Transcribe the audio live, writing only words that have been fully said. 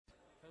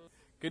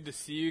Good to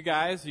see you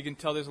guys. You can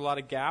tell there's a lot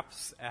of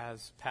gaps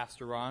as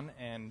Pastor Ron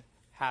and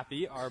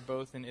Happy are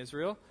both in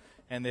Israel,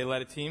 and they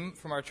led a team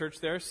from our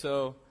church there.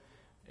 So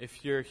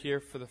if you're here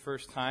for the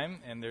first time,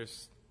 and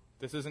this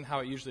isn't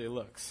how it usually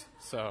looks.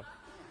 So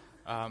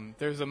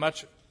there's a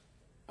much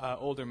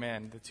older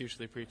man that's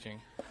usually preaching.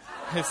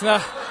 He's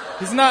not,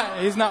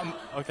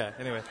 okay,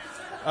 anyway.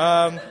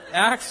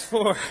 Acts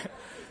 4.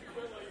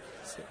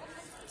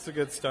 It's a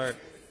good start.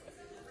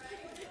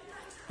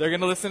 They're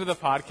going to listen to the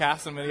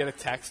podcast. I'm going to get a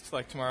text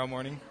like tomorrow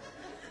morning.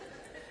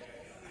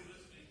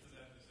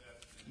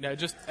 No,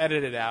 just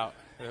edit it out.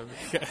 It'll be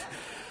good.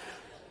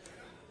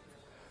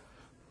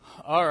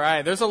 All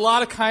right. There's a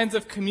lot of kinds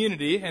of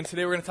community, and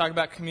today we're going to talk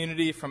about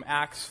community from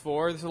Acts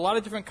 4. There's a lot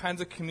of different kinds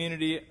of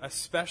community,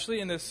 especially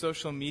in this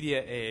social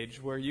media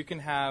age, where you can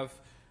have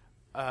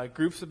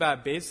groups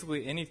about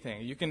basically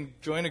anything. You can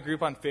join a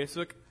group on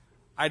Facebook.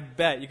 I'd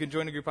bet you can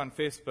join a group on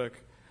Facebook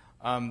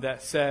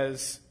that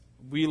says,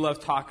 "We love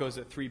tacos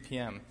at 3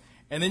 p.m."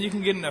 And then you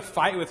can get in a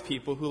fight with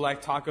people who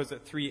like tacos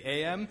at 3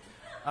 a.m.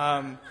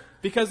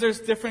 Because there's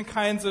different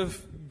kinds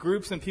of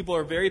groups, and people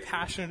are very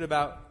passionate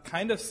about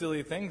kind of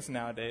silly things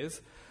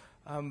nowadays.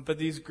 But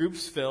these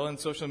groups fill, and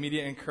social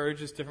media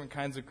encourages different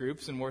kinds of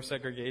groups and more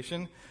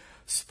segregation.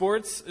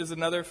 Sports is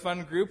another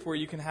fun group where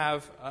you can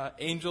have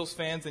Angels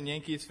fans and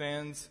Yankees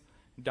fans,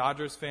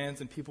 Dodgers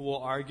fans, and people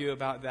will argue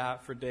about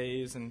that for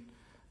days. And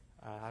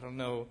I don't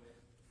know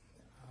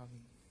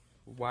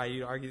why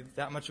you argue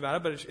that much about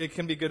it, but it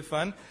can be good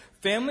fun.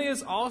 Family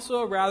is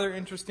also a rather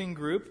interesting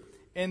group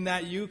in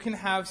that you can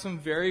have some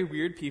very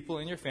weird people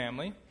in your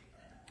family.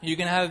 You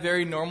can have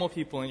very normal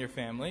people in your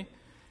family.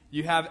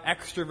 You have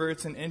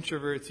extroverts and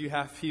introverts. You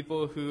have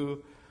people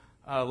who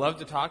love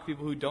to talk,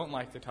 people who don't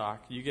like to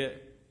talk. You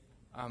get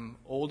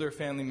older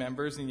family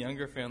members and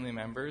younger family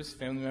members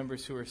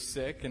who are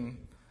sick, and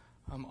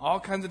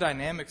all kinds of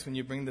dynamics when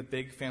you bring the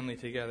big family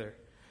together.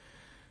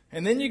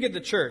 And then you get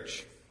the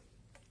church.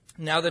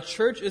 Now, the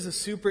church is a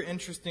super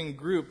interesting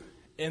group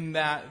in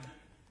that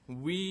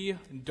we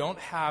don't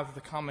have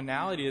the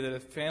commonality that a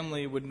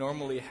family would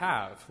normally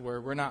have, where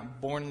we're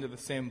not born into the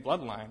same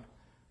bloodline.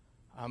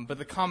 But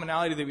the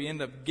commonality that we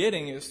end up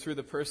getting is through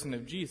the person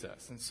of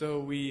Jesus. And so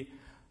we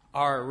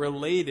are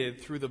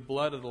related through the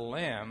blood of the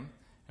Lamb,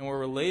 and we're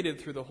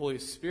related through the Holy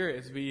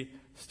Spirit as we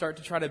start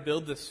to try to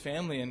build this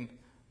family. And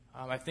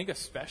I think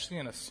especially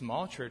in a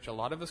small church, a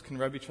lot of us can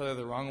rub each other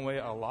the wrong way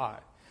a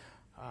lot.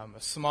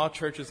 A small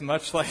church is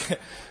much like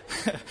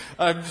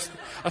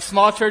a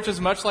small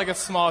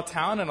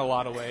town in a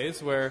lot of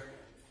ways, where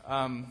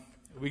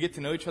we get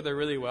to know each other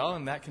really well,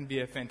 and that can be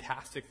a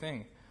fantastic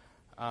thing.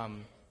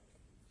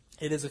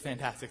 It is a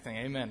fantastic thing,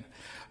 amen.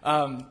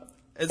 And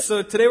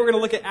so today we're going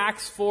to look at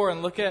Acts 4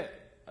 and look at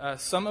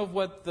some of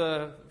what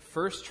the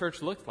first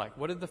church looked like.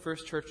 What did the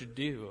first church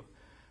do?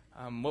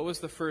 What was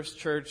the first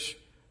church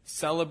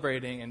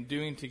celebrating and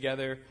doing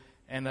together,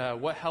 and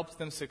what helped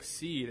them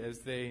succeed as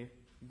they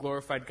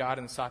glorified God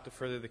and sought to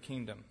further the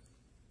kingdom.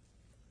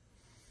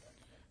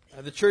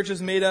 The church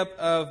is made up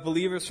of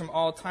believers from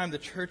all time. The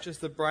church is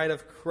the bride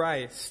of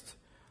Christ.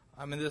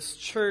 And this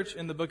church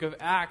in the book of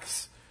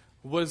Acts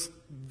was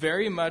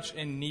very much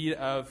in need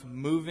of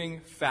moving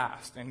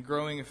fast and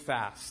growing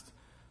fast.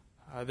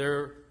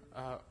 There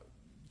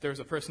was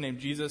a person named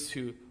Jesus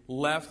who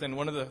left, and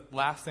one of the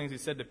last things he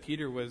said to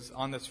Peter was,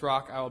 "On this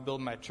rock I will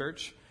build my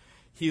church."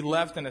 He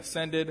left and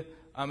ascended.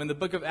 In the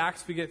book of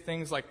Acts we get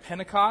things like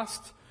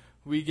Pentecost.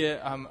 We get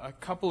a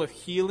couple of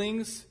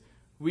healings.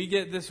 We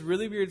get this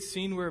really weird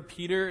scene where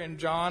Peter and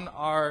John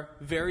are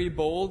very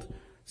bold,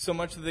 so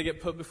much that they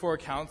get put before a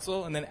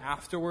council, and then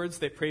afterwards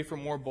they pray for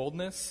more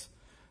boldness.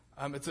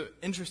 It's an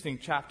interesting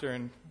chapter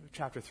in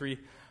chapter 3.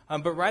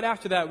 But right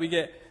after that, we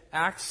get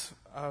Acts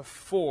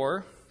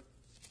 4.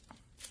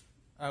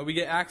 We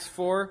get Acts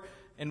 4,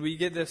 and we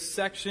get this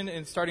section,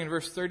 and starting in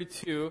verse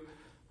 32,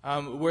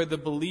 where the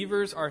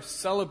believers are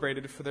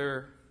celebrated for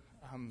their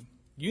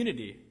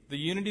unity. The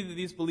unity that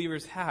these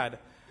believers had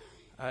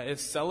is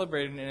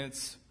celebrated, and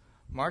it's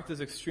marked as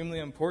extremely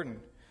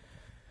important.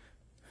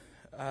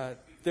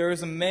 There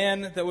was a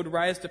man that would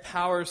rise to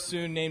power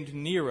soon named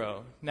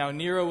Nero. Now,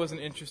 Nero was an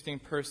interesting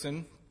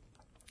person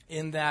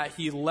in that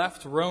he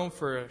left Rome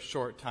for a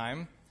short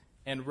time,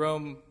 and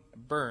Rome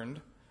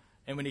burned.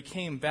 And when he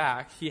came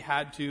back, he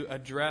had to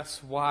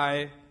address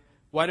why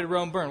did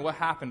Rome burn? What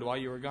happened while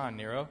you were gone,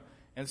 Nero?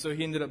 And so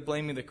he ended up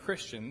blaming the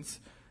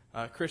Christians.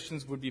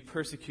 Christians would be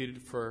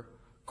persecuted for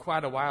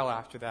quite a while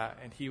after that,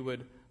 and he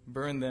would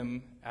burn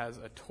them as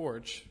a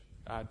torch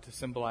to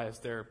symbolize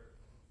their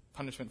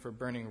punishment for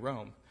burning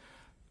Rome.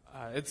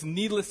 It's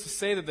needless to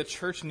say that the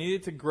church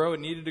needed to grow.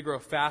 It needed to grow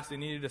fast. It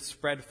needed to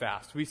spread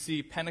fast. We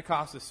see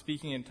Pentecost as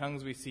speaking in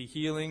tongues. We see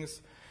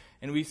healings.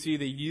 And we see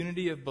the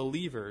unity of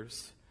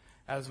believers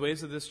as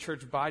ways that this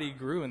church body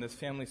grew and this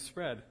family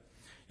spread.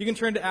 You can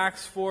turn to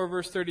Acts 4,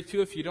 verse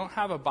 32. If you don't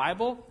have a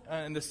Bible,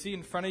 in the seat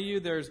in front of you,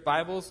 there's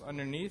Bibles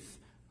underneath.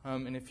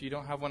 And if you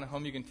don't have one at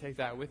home, you can take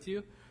that with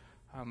you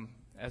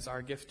as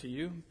our gift to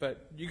you.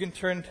 But you can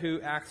turn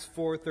to Acts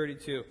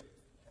 4:32.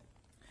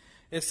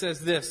 It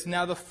says this,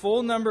 "Now the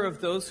full number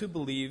of those who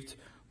believed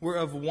were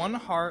of one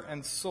heart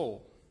and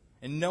soul,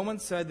 and no one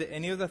said that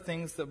any of the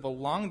things that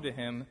belonged to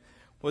him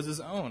was his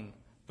own,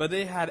 but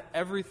they had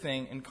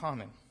everything in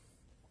common."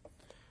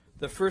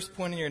 The first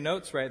point in your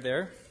notes right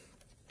there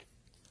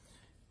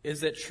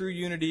is that true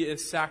unity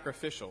is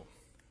sacrificial.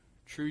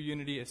 True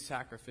unity is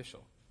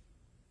sacrificial.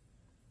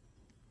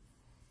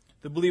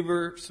 The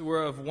believers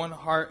were of one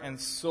heart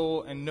and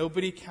soul, and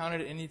nobody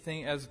counted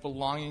anything as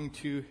belonging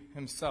to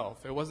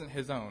himself. It wasn't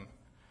his own.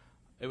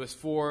 It was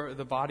for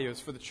the body. It was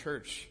for the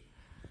church.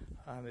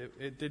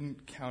 It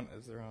didn't count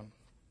as their own.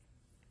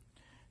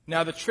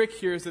 Now, the trick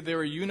here is that they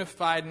were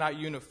unified, not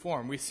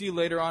uniform. We see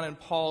later on in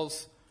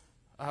Paul's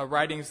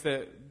writings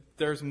that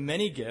there's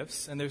many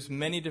gifts, and there's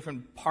many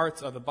different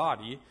parts of the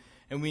body,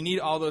 and we need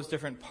all those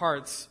different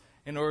parts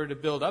in order to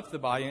build up the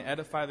body and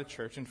edify the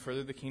church and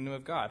further the kingdom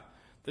of God.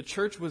 The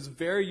church was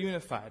very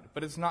unified,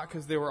 but it's not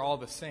because they were all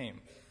the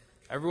same.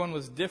 Everyone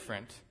was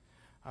different.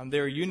 They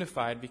were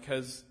unified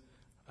because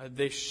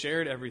they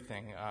shared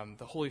everything.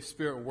 The Holy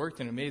Spirit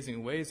worked in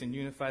amazing ways and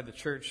unified the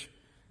church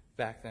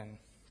back then.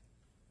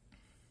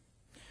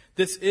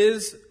 This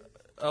is,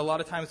 a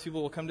lot of times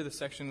people will come to this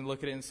section and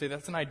look at it and say,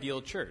 that's an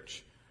ideal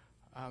church.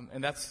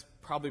 And that's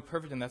probably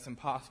perfect, and that's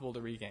impossible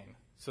to regain.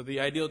 So the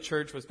ideal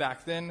church was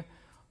back then,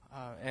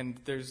 and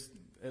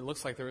it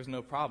looks like there was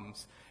no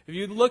problems. If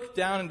you look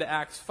down into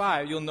Acts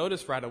 5, you'll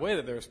notice right away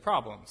that there's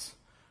problems.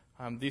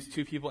 These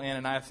two people,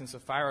 Ananias and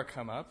Sapphira,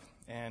 come up,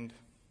 and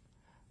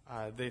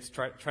they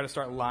try to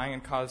start lying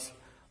and cause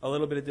a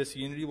little bit of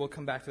disunity. We'll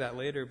come back to that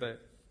later,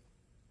 but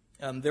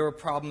there were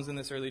problems in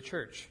this early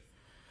church.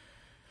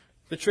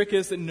 The trick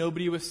is that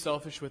nobody was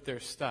selfish with their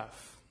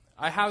stuff.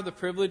 I have the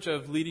privilege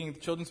of leading the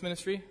children's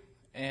ministry,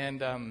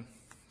 and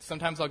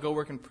sometimes I'll go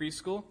work in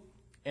preschool,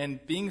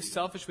 and being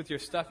selfish with your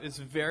stuff is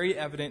very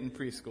evident in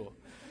preschool.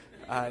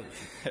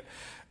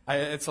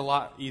 It's a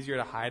lot easier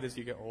to hide as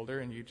you get older,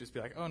 and you just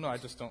be like, oh, no, I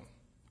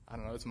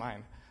don't know, it's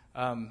mine.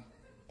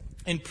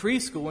 In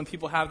preschool, when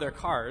people have their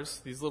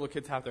cars, these little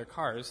kids have their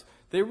cars,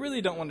 they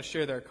really don't want to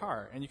share their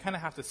car. And you kind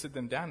of have to sit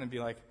them down and be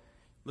like,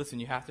 listen,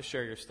 you have to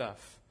share your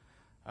stuff.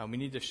 We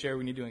need to share.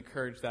 We need to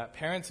encourage that.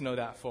 Parents know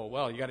that full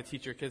well. You got to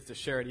teach your kids to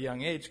share at a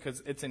young age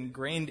because it's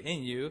ingrained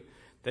in you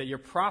that your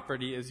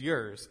property is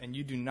yours, and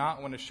you do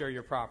not want to share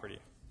your property.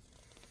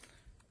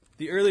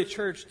 The early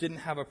church didn't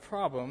have a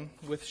problem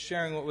with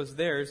sharing what was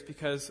theirs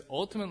because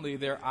ultimately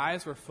their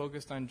eyes were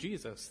focused on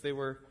Jesus. They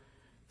were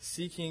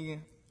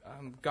seeking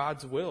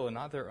God's will and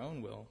not their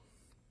own will.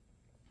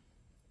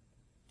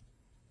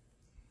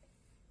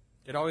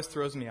 It always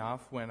throws me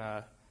off when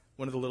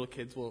one of the little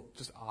kids will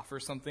just offer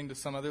something to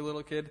some other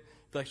little kid.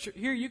 Be like, sure,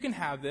 here, you can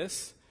have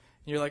this.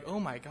 And you're like, oh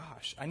my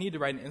gosh, I need to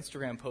write an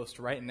Instagram post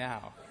right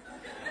now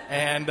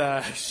and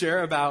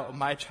share about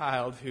my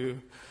child who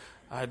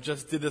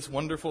just did this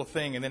wonderful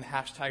thing, and then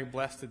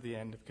 #blessed at the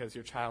end because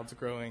your child's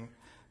growing.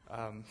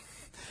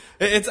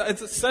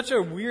 It's such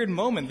a weird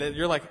moment that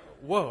you're like,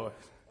 whoa.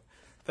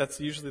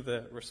 That's usually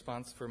the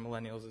response for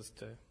millennials, is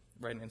to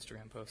write an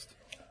Instagram post.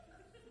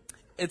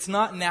 It's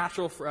not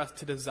natural for us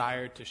to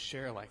desire to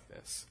share like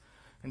this.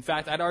 In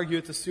fact, I'd argue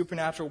it's a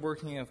supernatural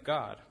working of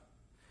God.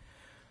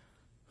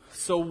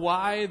 So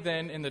why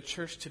then in the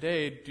church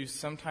today do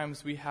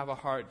sometimes we have a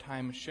hard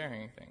time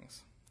sharing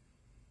things?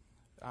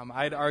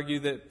 I'd argue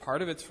that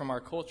part of it's from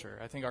our culture.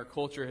 I think our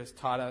culture has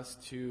taught us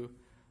to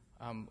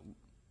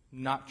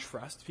not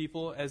trust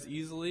people as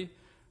easily.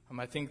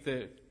 I think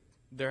that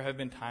there have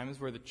been times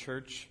where the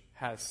church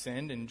has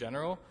sinned in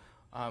general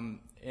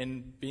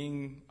in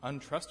being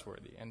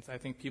untrustworthy. And I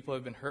think people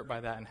have been hurt by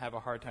that and have a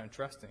hard time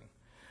trusting.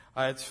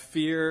 It's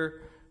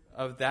fear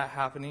of that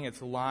happening.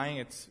 It's lying.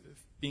 It's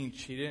being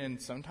cheated.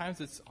 And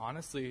sometimes it's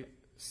honestly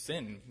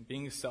sin,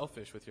 being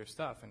selfish with your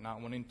stuff and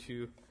not wanting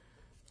to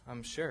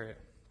share it.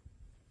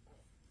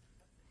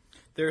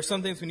 There are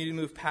some things we need to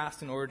move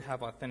past in order to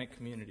have authentic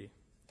community.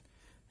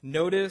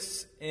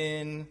 Notice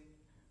in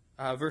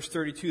verse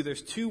 32,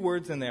 there's two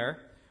words in there.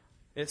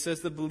 It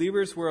says the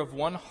believers were of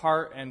one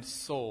heart and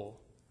soul.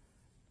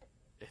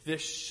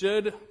 This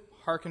should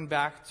harken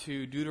back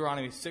to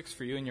Deuteronomy 6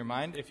 for you in your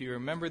mind. If you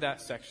remember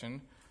that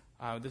section,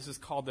 this is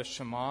called the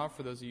Shema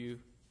for those of you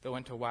that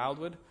went to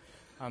Wildwood.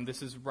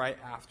 This is right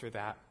after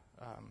that.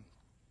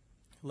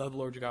 Love the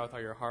Lord your God with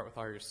all your heart, with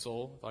all your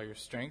soul, with all your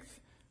strength.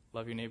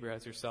 Love your neighbor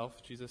as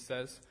yourself, Jesus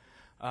says.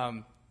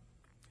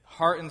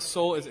 Heart and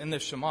soul is in the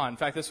Shema. In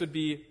fact, this would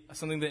be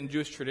something that in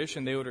Jewish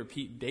tradition they would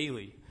repeat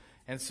daily.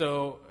 And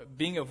so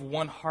being of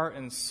one heart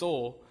and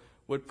soul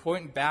would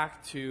point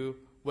back to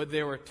what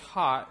they were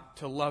taught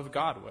to love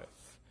God with.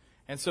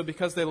 And so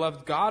because they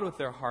loved God with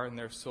their heart and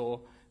their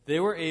soul, they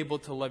were able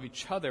to love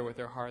each other with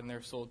their heart and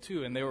their soul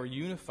too. And they were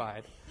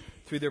unified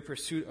through their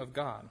pursuit of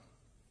God.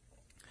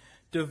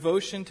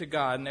 Devotion to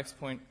God, next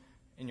point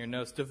in your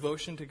notes,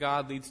 devotion to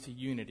God leads to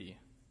unity.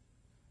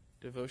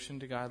 Devotion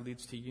to God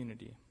leads to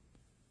unity.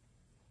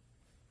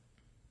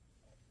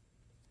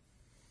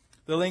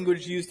 The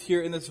language used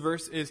here in this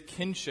verse is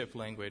kinship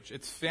language.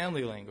 It's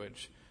family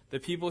language. The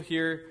people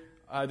here,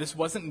 this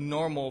wasn't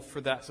normal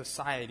for that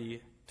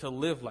society to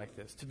live like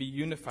this, to be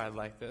unified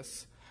like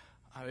this.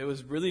 It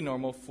was really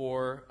normal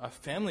for a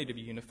family to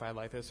be unified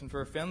like this and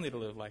for a family to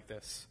live like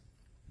this.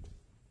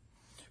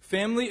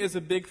 Family is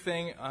a big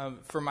thing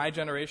for my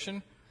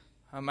generation.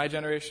 My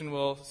generation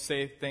will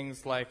say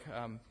things like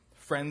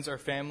friends are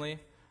family.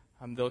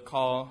 They'll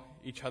call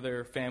each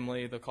other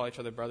family. They'll call each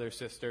other brother,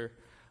 sister.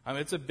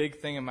 It's a big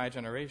thing in my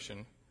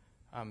generation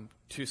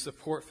to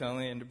support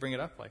family and to bring it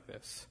up like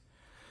this.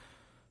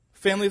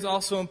 Family is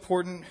also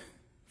important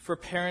for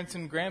parents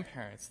and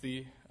grandparents.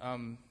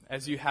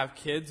 As you have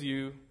kids,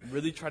 you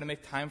really try to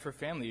make time for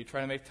family. You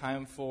try to make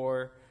time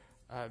for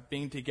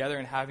being together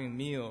and having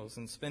meals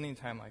and spending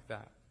time like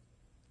that.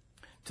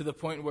 To the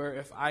point where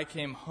if I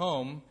came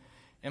home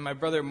and my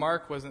brother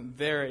Mark wasn't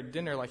there at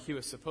dinner like he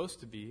was supposed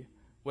to be,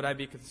 would I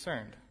be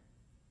concerned?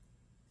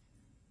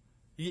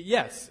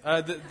 Yes.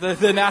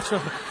 The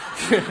natural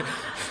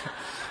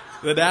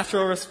the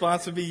natural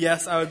response would be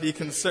yes, I would be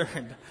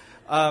concerned.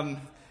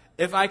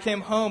 If I came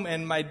home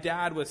and my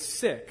dad was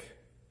sick,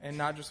 and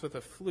not just with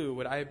a flu,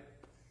 would I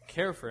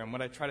care for him?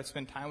 Would I try to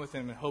spend time with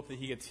him and hope that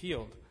he gets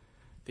healed?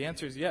 The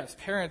answer is yes.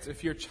 Parents,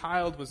 if your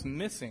child was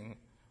missing,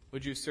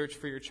 would you search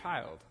for your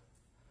child?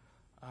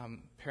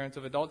 Parents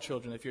of adult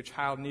children, if your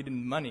child needed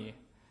money,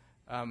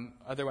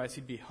 otherwise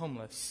he'd be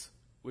homeless,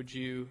 would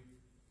you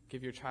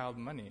give your child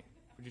money?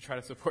 Would you try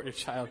to support your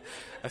child?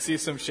 I see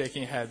some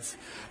shaking heads.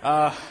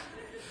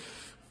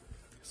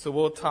 So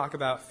we'll talk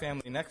about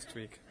family next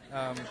week.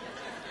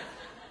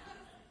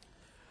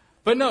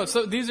 But no,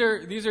 so these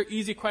are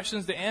easy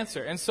questions to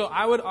answer. And so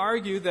I would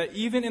argue that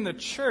even in the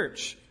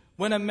church,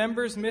 when a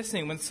member's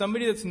missing, when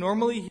somebody that's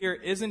normally here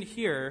isn't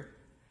here,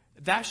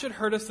 that should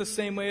hurt us the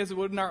same way as it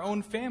would in our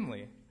own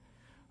family.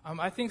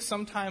 I think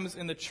sometimes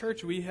in the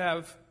church we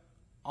have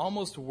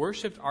almost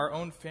worshipped our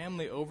own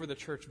family over the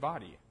church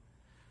body.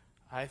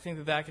 I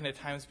think that can at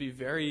times be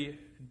very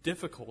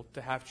difficult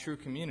to have true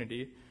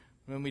community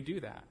when we do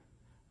that,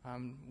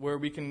 where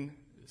we can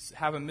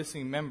have a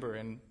missing member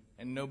and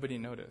nobody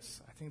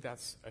notice. I think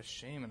that's a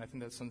shame, and I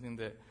think that's something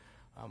that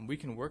we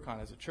can work on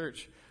as a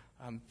church,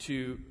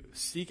 to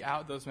seek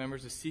out those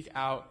members, to seek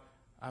out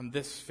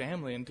this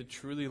family, and to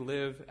truly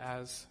live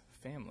as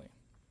family,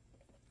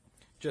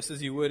 just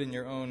as you would in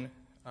your own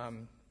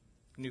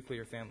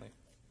nuclear family.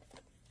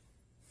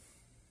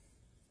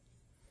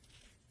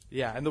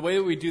 Yeah, and the way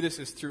that we do this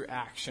is through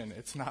action.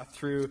 It's not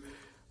through,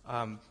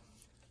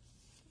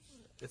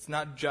 it's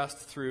not just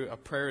through, a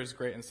prayer is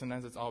great, and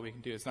sometimes it's all we can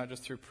do. It's not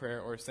just through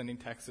prayer or sending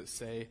texts that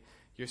say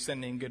you're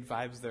sending good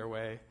vibes their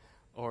way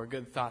or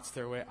good thoughts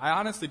their way. I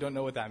honestly don't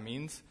know what that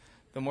means.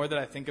 The more that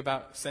I think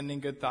about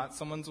sending good thoughts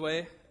someone's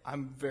way,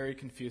 I'm very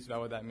confused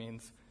about what that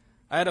means.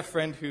 I had a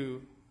friend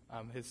who,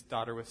 his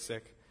daughter was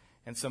sick,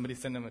 and somebody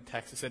sent him a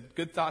text that said,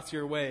 good thoughts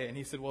your way, and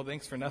he said, well,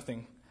 thanks for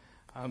nothing.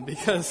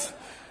 Because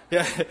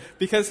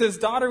his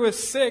daughter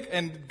was sick,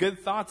 and good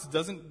thoughts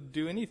doesn't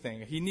do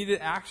anything. He needed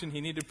action.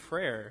 He needed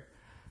prayer.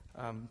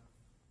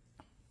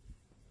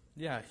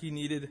 He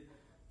needed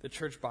the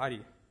church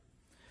body.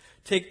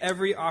 Take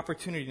every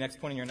opportunity.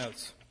 Next point in your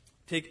notes.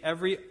 Take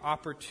every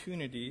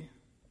opportunity.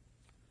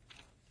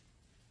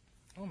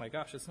 Oh my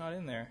gosh, it's not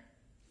in there.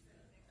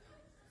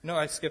 No,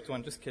 I skipped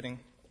one. Just kidding.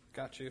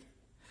 Got you.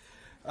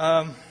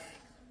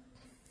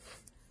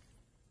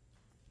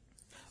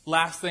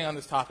 Last thing on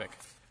this topic.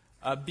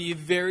 Be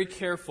very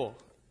careful.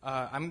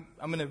 I'm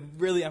going to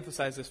really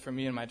emphasize this for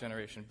me and my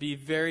generation. Be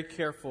very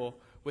careful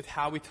with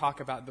how we talk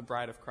about the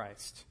bride of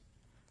Christ.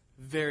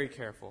 Very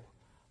careful.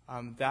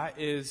 That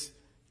is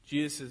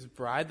Jesus'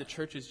 bride. The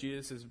church is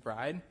Jesus'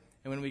 bride.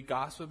 And when we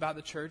gossip about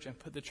the church and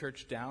put the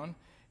church down,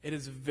 it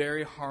is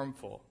very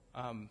harmful.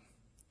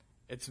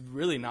 It's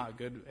really not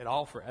good at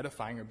all for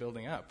edifying or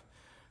building up.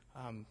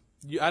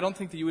 I don't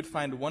think that you would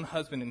find one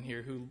husband in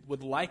here who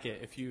would like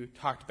it if you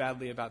talked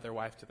badly about their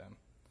wife to them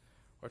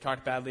or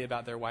talked badly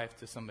about their wife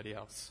to somebody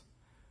else.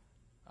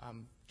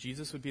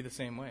 Jesus would be the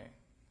same way.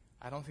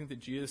 I don't think that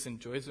Jesus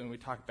enjoys it when we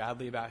talk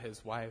badly about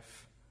his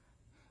wife.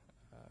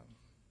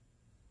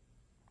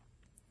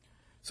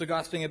 So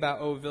gossiping about,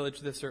 oh, village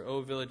this or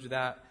oh, village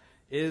that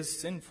is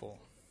sinful.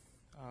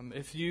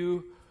 If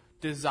you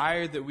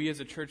desire that we as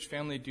a church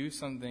family do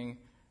something,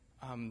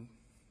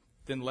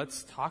 then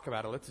let's talk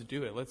about it. Let's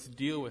do it. Let's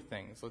deal with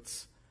things.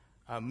 Let's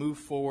move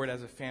forward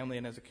as a family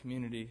and as a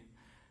community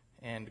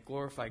and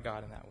glorify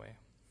God in that way.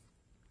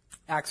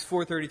 Acts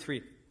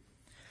 4:33.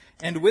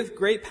 And with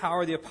great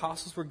power the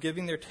apostles were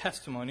giving their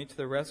testimony to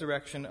the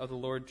resurrection of the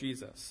Lord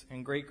Jesus,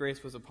 and great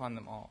grace was upon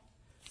them all.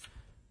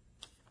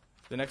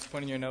 The next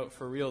point in your note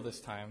for real this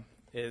time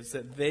is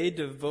that they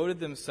devoted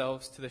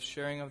themselves to the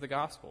sharing of the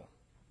gospel.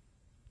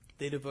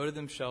 They devoted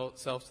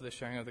themselves to the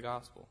sharing of the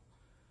gospel.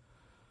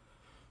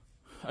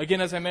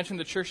 Again, as I mentioned,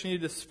 the church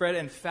needed to spread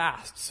and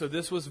fast, so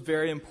this was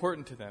very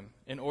important to them.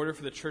 In order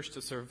for the church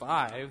to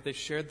survive, they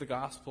shared the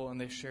gospel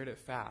and they shared it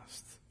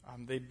fast.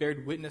 They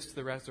bared witness to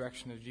the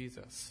resurrection of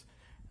Jesus,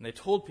 and they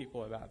told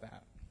people about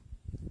that.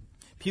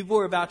 People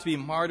were about to be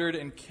martyred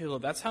and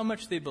killed. That's how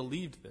much they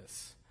believed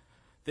this.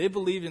 They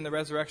believed in the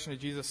resurrection of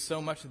Jesus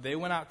so much that they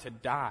went out to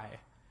die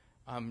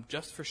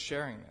just for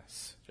sharing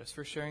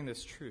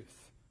this truth.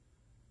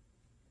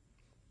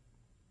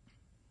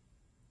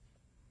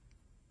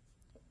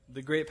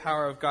 The great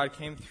power of God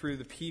came through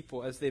the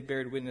people as they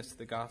bared witness to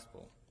the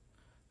gospel.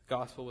 The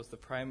gospel was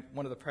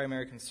one of the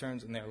primary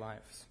concerns in their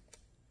lives.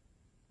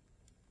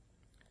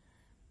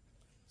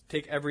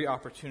 Take every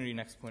opportunity,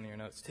 next point in your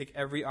notes. Take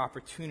every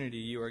opportunity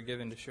you are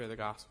given to share the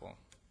gospel.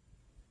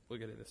 We'll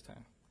get it this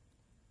time.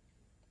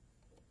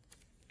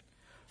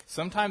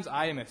 Sometimes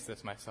I miss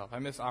this myself. I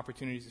miss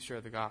opportunities to share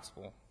the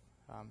gospel.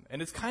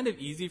 And it's kind of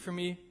easy for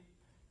me,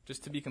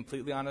 just to be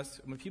completely honest.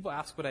 When people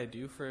ask what I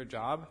do for a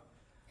job,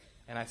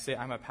 and I say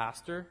I'm a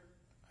pastor,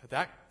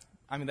 that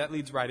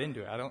leads right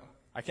into it.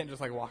 I can't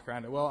just walk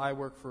around it. Well, I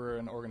work for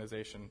an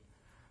organization.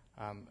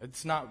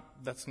 That's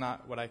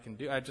not what I can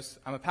do.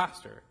 I'm a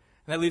pastor.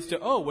 And that leads to,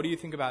 what do you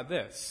think about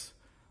this?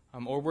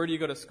 Or where do you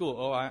go to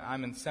school?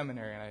 I'm in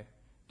seminary and I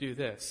do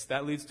this.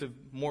 That leads to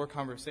more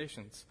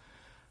conversations.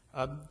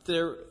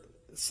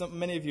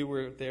 Many of you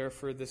were there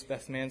for this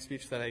best man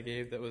speech that I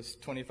gave that was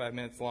 25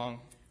 minutes long.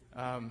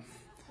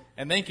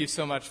 And thank you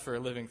so much for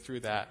living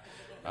through that.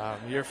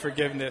 Your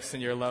forgiveness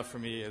and your love for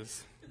me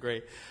is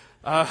great.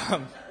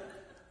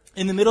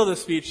 In the middle of the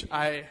speech,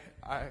 I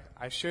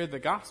shared the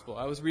gospel.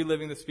 I was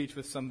reliving the speech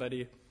with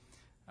somebody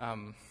a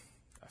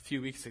few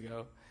weeks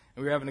ago,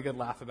 and we were having a good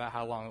laugh about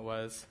how long it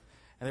was.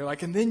 And they were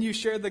like, and then you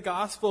shared the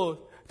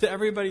gospel to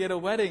everybody at a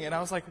wedding. And I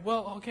was like,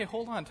 well, okay,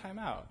 hold on, time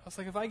out. I was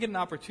like, if I get an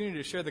opportunity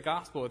to share the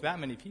gospel with that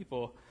many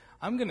people,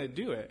 I'm going to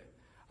do it.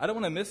 I don't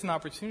want to miss an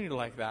opportunity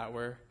like that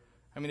where,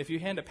 if you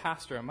hand a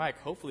pastor a mic,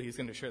 hopefully he's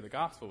going to share the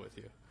gospel with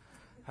you.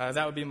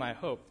 That would be my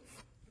hope.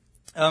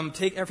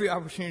 Take every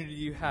opportunity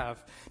you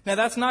have. Now,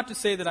 that's not to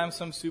say that I'm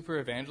some super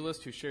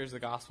evangelist who shares the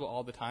gospel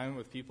all the time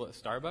with people at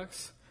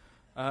Starbucks.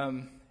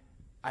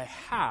 I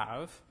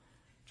have,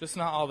 just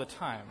not all the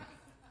time.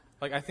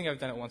 I think I've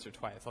done it once or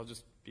twice. I'll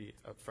just be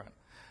upfront.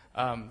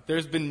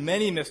 There's been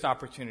many missed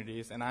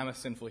opportunities, and I'm a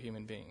sinful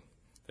human being.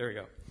 There we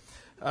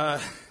go.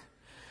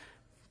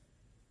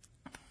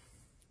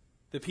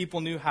 The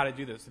people knew how to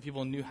do this. The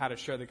people knew how to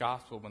share the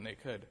gospel when they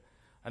could.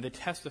 And they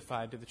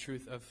testified to the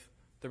truth of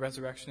the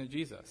resurrection of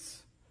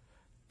Jesus.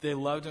 They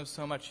loved him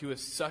so much. He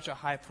was such a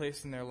high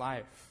place in their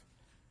life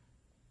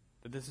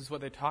that this is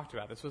what they talked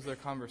about. This was their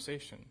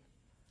conversation.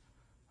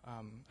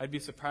 I'd be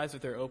surprised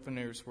if their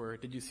openers were,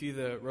 did you see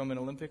the Roman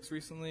Olympics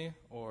recently?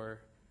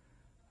 Or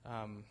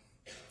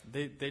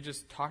they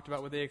just talked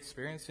about what they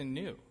experienced and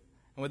knew. And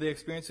what they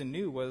experienced and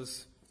knew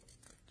was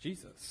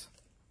Jesus.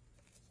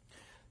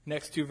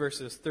 Next two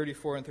verses,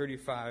 34 and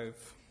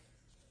 35.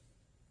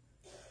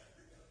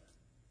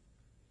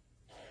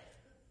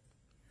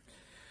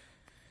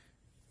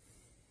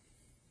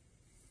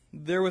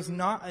 There was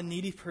not a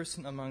needy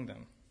person among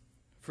them,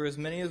 for as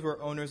many as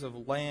were owners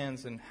of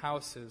lands and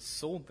houses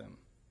sold them.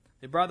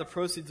 They brought the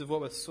proceeds of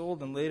what was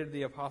sold and laid it at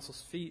the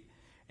apostles' feet,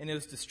 and it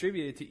was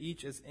distributed to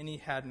each as any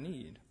had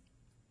need.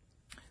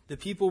 The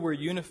people were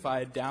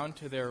unified down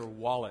to their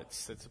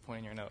wallets. That's the point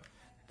in your note.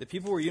 The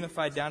people were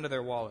unified down to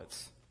their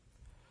wallets.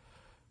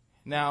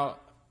 Now,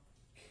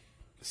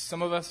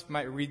 some of us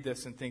might read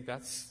this and think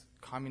that's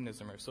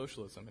communism or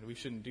socialism, and we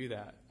shouldn't do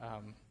that.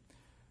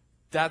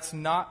 That's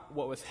not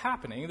what was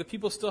happening. The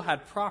people still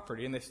had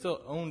property, and they still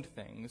owned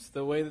things.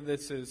 The way that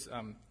this is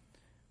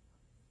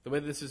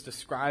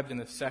described in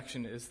this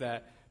section is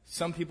that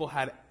some people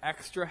had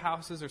extra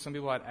houses or some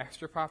people had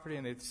extra property,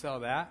 and they'd sell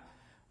that.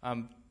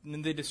 And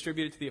then they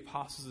distributed to the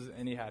apostles as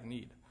any had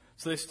need.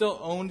 So they still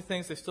owned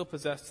things, they still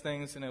possessed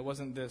things, and it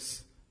wasn't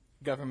this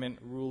government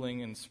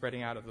ruling and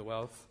spreading out of the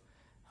wealth.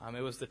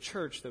 It was the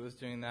church that was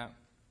doing that.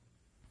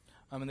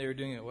 And they were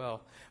doing it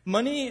well.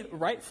 Money,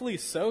 rightfully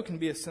so, can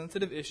be a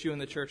sensitive issue in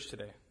the church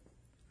today.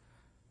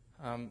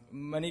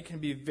 Money can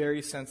be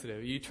very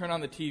sensitive. You turn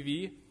on the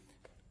TV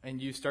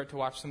and you start to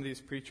watch some of these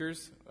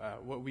preachers,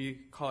 what we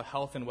call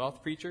health and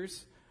wealth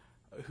preachers,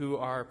 who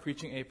are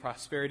preaching a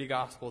prosperity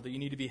gospel, that you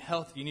need to be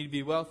healthy, you need to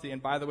be wealthy,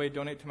 and by the way,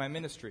 donate to my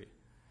ministry.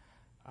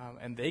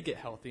 And they get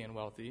healthy and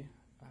wealthy,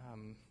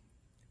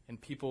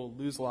 and people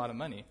lose a lot of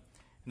money.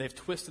 And they've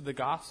twisted the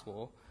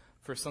gospel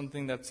for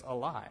something that's a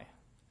lie.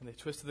 And they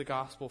twisted the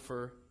gospel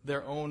for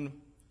their own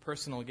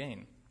personal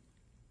gain.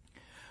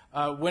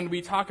 When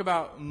we talk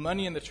about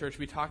money in the church,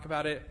 we talk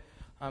about it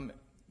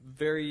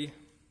very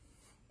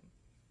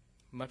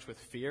much with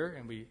fear,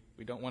 and we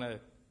don't want to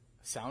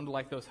sound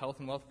like those health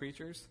and wealth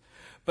preachers.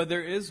 But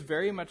there is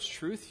very much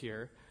truth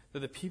here that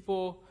the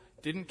people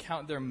didn't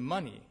count their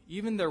money,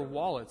 even their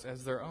wallets,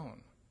 as their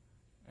own.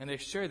 And they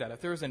shared that.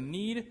 If there was a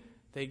need,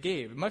 they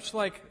gave. Much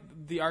like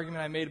the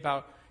argument I made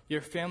about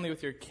your family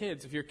with your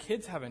kids. If your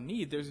kids have a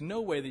need, there's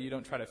no way that you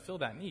don't try to fill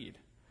that need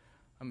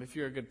if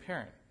you're a good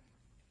parent.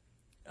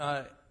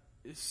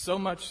 So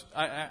much,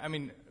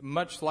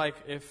 much like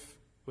if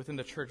within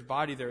the church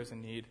body there is a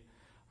need,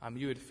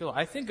 you would fill it.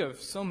 I think of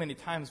so many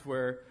times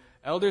where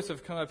elders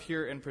have come up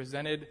here and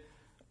presented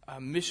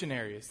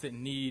missionaries that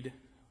need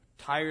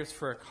tires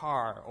for a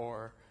car,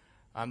 or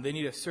they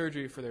need a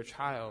surgery for their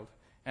child.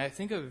 And I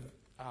think of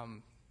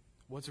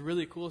what's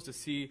really cool is to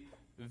see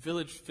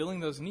Village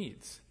filling those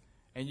needs.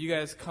 and you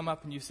guys come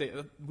up and you say,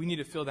 we need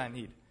to fill that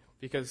need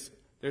because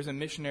there's a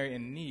missionary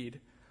in need,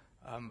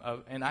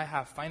 and I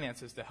have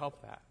finances to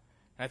help that.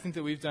 And I think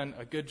that we've done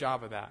a good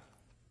job of that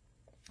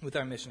with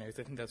our missionaries.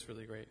 I think that's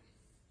really great.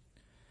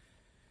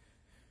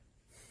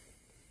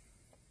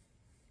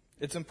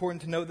 It's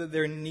important to note that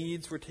their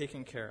needs were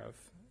taken care of.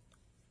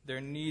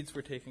 Their needs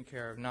were taken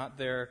care of, not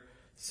their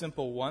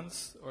simple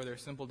wants or their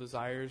simple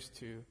desires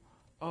to,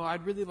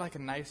 I'd really like a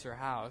nicer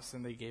house,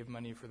 and they gave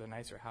money for the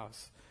nicer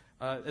house.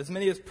 As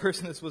many as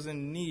person as was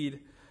in need,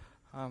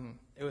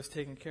 it was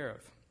taken care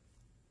of.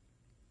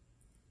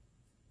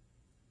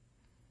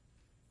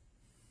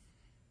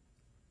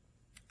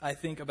 I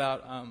think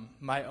about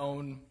my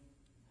own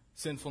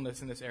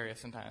sinfulness in this area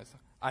sometimes.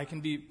 I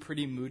can be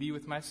pretty moody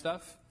with my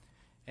stuff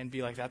and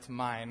be like, that's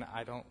mine.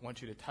 I don't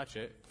want you to touch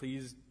it.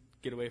 Please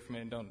get away from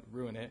it and don't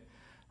ruin it.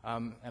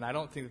 And I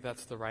don't think that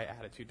that's the right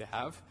attitude to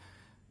have.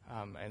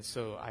 And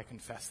so I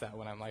confess that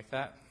when I'm like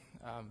that.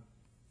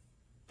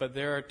 But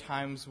there are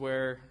times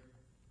where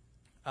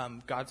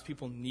God's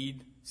people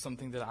need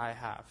something that I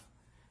have.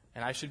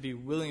 And I should be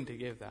willing to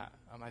give that.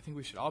 I think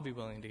we should all be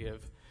willing to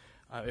give.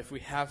 If we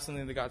have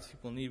something that God's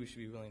people need, we should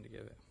be willing to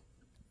give it.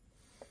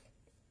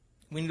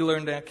 We need to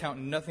learn to count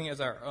nothing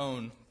as our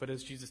own, but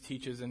as Jesus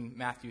teaches in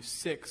Matthew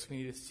 6, we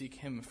need to seek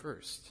him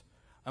first.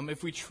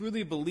 If we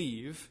truly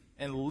believe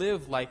and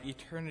live like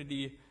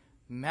eternity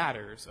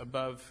matters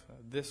above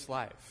this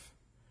life,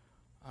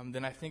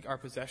 then I think our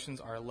possessions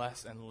are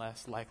less and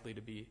less likely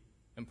to be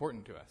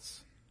important to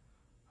us.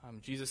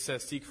 Jesus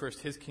says, seek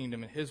first his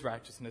kingdom and his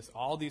righteousness.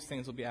 All these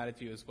things will be added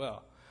to you as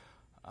well.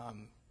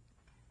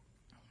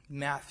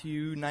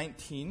 Matthew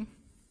 19,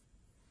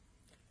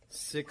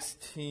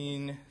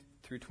 16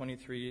 through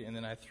 23, and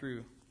then I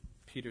threw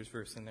Peter's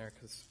verse in there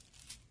because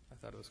I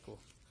thought it was cool.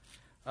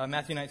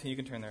 Matthew 19, you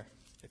can turn there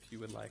if you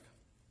would like.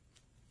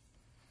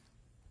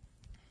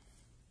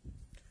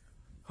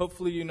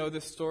 Hopefully you know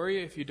this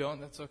story. If you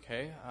don't, that's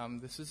okay.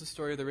 This is the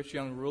story of the rich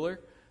young ruler.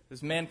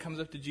 This man comes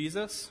up to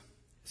Jesus.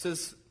 It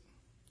says,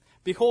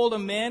 behold, a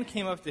man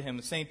came up to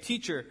him saying,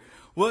 teacher,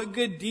 what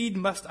good deed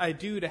must I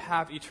do to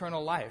have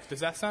eternal life? Does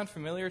that sound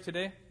familiar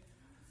today?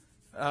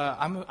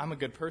 I'm a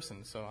good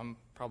person, so I'm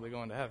probably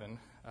going to heaven.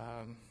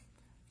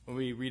 When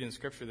we read in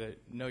Scripture that,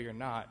 no, you're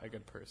not a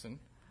good person.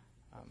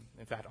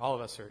 In fact, all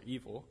of us are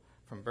evil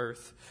from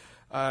birth.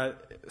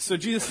 So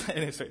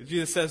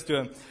Jesus says to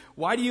him,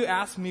 why do you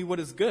ask me what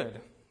is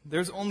good?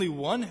 There's only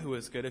one who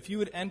is good. If you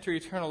would enter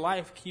eternal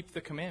life, keep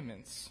the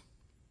commandments.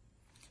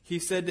 He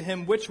said to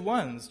him, which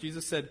ones?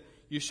 Jesus said,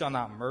 you shall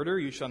not murder,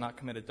 you shall not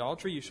commit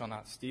adultery, you shall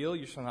not steal,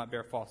 you shall not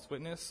bear false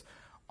witness,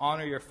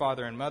 honor your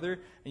father and mother,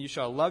 and you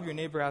shall love your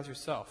neighbor as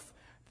yourself.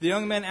 The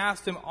young man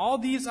asked him, all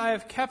these I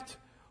have kept,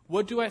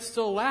 what do I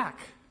still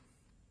lack?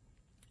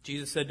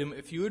 Jesus said to him,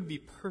 if you would be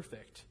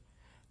perfect,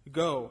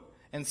 go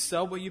and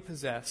sell what you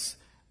possess,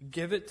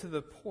 give it to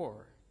the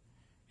poor,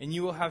 and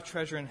you will have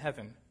treasure in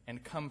heaven,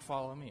 and come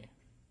follow me.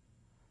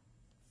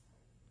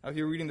 Now, if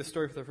you're reading the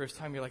story for the first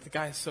time, you're like, the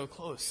guy is so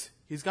close.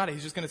 He's got it.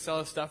 He's just going to sell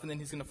his stuff, and then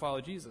he's going to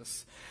follow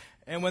Jesus.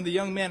 And when the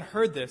young man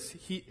heard this,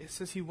 it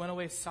says he went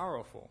away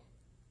sorrowful,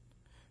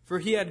 for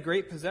he had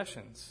great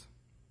possessions.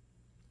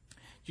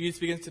 Jesus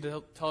begins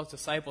to tell his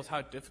disciples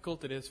how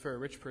difficult it is for a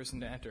rich person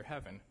to enter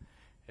heaven.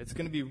 It's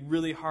going to be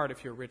really hard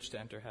if you're rich to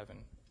enter heaven.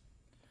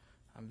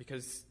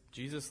 Because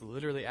Jesus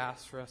literally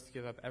asks for us to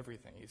give up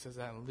everything. He says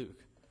that in Luke.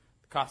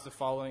 The cost of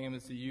following him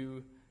is that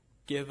you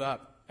give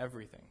up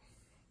everything.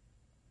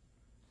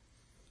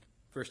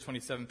 Verse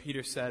 27,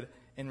 Peter said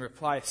in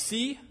reply,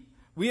 see,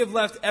 we have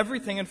left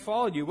everything and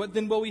followed you. What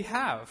then will we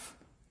have?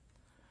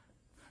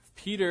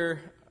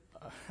 Peter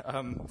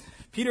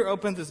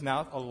opens his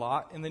mouth a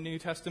lot in the New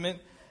Testament,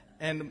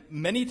 and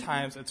many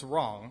times it's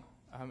wrong.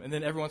 And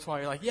then every once in a while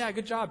you're like, yeah,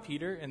 good job,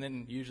 Peter. And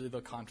then usually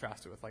they'll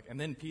contrast it with and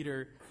then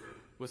Peter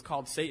was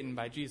called Satan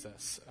by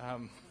Jesus.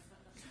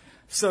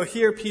 So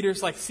here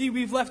Peter's like, see,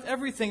 we've left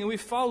everything and we've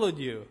followed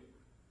you.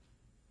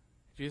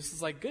 Jesus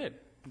is like, good,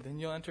 then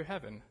you'll enter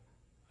heaven.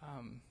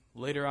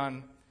 Later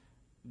on,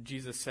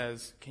 Jesus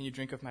says, can you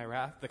drink of my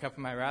wrath, the cup of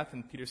my wrath?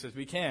 And Peter says,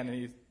 we can.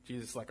 And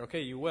Jesus is like,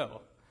 okay, you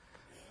will.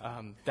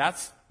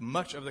 That's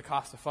much of the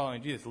cost of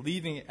following Jesus,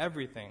 leaving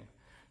everything,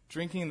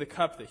 drinking the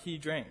cup that he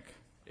drank.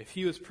 If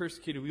he was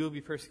persecuted, we will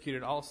be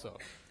persecuted also.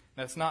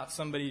 That's not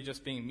somebody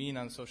just being mean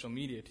on social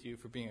media to you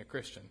for being a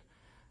Christian.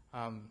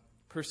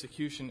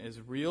 Persecution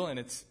is real, and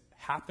it's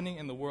happening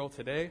in the world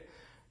today.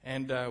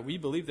 And we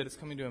believe that it's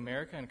coming to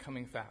America and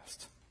coming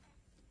fast.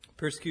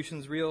 Persecution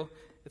is real.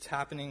 It's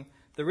happening.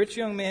 The rich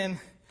young man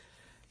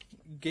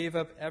gave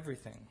up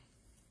everything.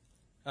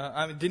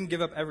 Didn't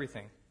give up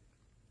everything.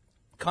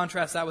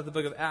 Contrast that with the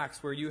book of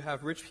Acts, where you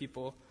have rich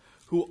people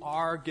who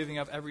are giving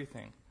up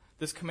everything.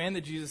 This command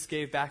that Jesus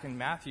gave back in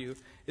Matthew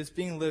is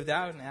being lived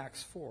out in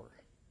Acts 4.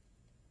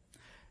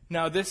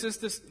 Now,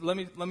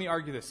 let me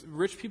argue this.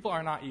 Rich people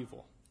are not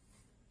evil.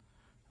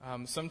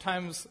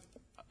 Sometimes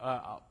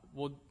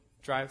we'll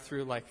drive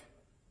through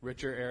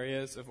richer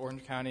areas of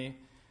Orange County,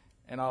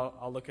 and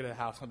I'll look at a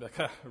house and I'll be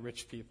like,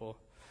 rich people,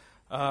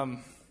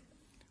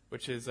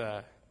 which is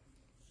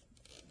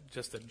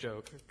just a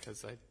joke,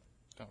 because I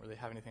don't really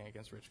have anything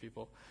against rich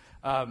people.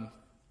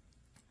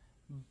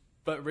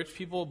 But rich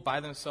people by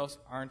themselves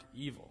aren't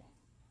evil.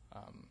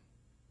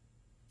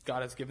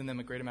 God has given them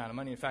a great amount of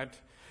money. In fact,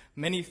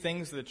 many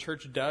things that the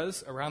church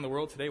does around the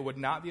world today would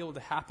not be able to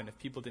happen if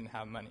people didn't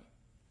have money.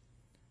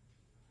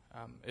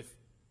 If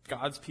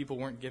God's people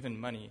weren't given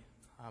money,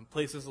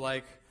 places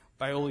like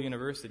Biola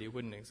University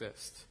wouldn't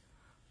exist.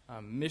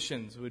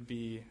 Missions would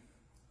be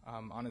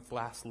on its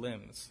last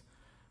limbs.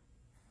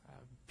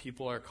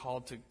 People are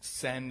called to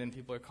send and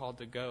people are called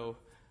to go.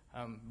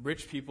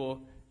 Rich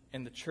people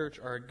in the church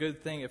are a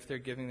good thing if they're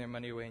giving their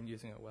money away and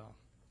using it well.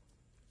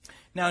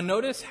 Now,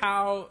 notice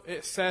how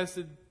it says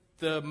that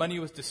the money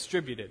was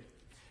distributed.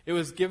 It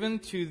was given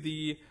to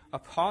the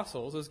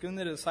apostles, it was given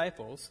to the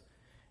disciples,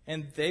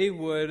 and they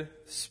would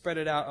spread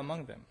it out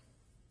among them.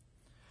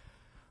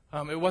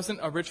 It wasn't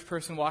a rich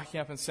person walking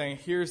up and saying,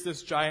 here's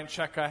this giant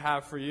check I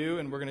have for you,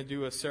 and we're going to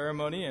do a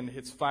ceremony, and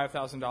it's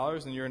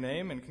 $5,000 in your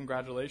name, and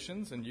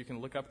congratulations, and you can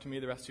look up to me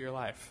the rest of your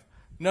life.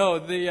 No,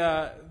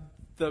 the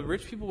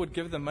rich people would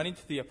give the money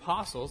to the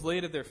apostles, lay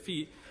it at their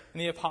feet,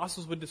 and the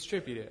apostles would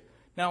distribute it.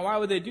 Now, why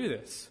would they do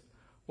this?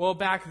 Well,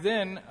 back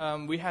then,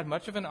 we had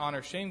much of an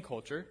honor-shame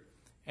culture,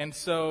 and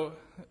so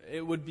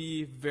it would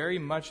be very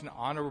much an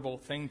honorable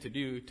thing to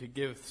do to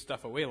give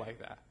stuff away like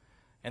that.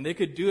 And they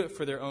could do it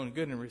for their own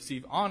good and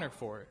receive honor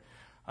for it.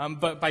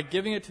 But by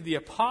giving it to the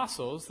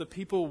apostles, the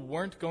people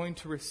weren't going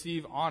to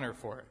receive honor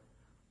for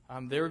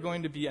it. They were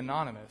going to be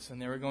anonymous,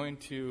 and they were going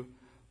to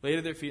lay it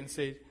at their feet and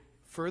say,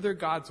 further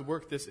God's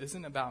work, this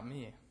isn't about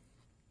me.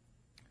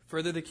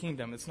 Further the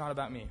kingdom, it's not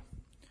about me.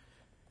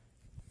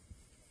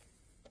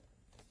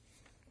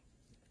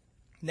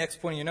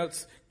 Next point in your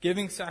notes,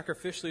 giving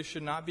sacrificially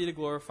should not be to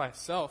glorify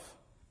self,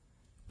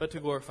 but to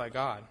glorify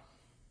God.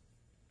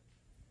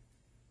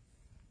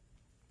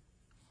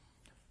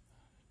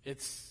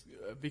 It's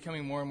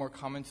becoming more and more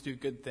common to do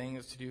good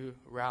things, to do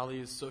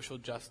rallies. Social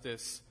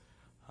justice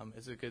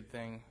is a good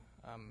thing.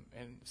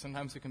 And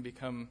sometimes it can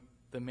become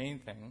the main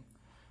thing.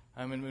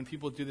 And when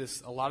people do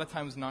this, a lot of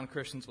times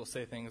non-Christians will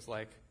say things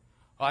like,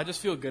 oh, I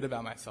just feel good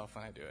about myself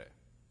when I do it.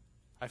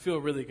 I feel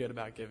really good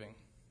about giving.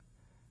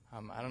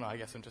 I don't know, I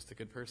guess I'm just a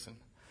good person.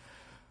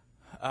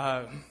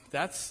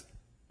 That's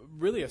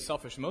really a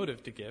selfish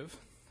motive to give,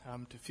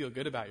 to feel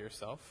good about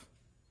yourself.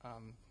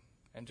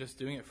 And just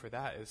doing it for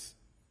that is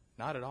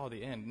not at all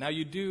the end. Now,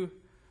 you do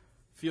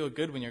feel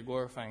good when you're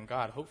glorifying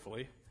God,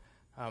 hopefully.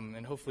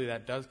 And hopefully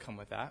that does come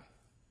with that.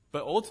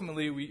 But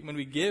ultimately, when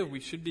we give, we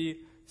should be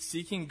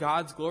seeking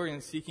God's glory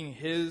and seeking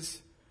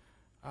His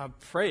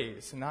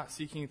praise, and not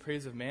seeking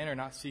praise of man or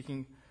not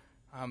seeking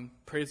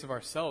praise of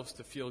ourselves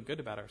to feel good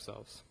about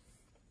ourselves.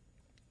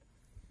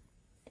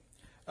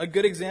 A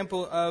good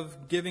example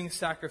of giving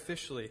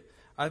sacrificially.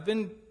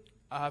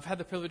 I've had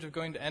the privilege of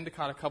going to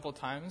Endicott a couple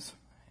times,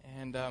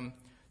 and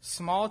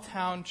small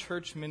town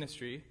church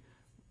ministry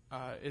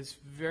is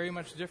very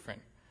much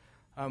different.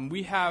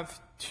 We have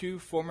two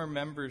former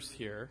members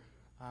here,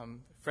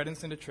 Fred and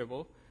Cinda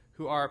Tribble,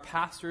 who are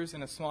pastors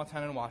in a small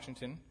town in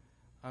Washington,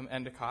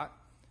 Endicott,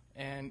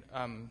 and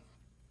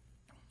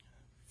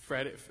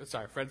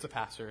Fred's a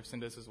pastor.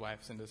 Cinda's his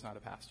wife. Cinda's not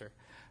a pastor.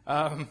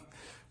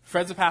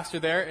 Fred's a pastor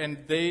there,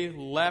 and they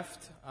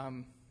left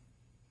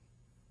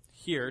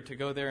here to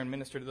go there and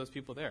minister to those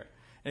people there.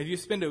 And if you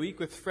spend a week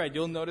with Fred,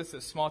 you'll notice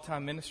that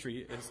small-town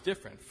ministry is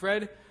different.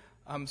 Fred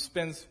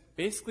spends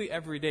basically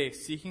every day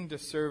seeking to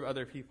serve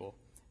other people.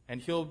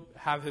 And he'll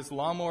have his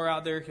lawnmower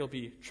out there. He'll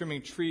be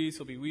trimming trees.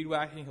 He'll be weed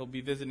whacking. He'll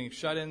be visiting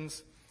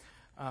shut-ins.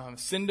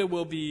 Cinda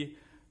will be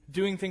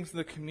doing things in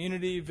the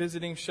community,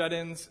 visiting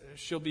shut-ins.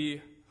 She'll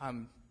be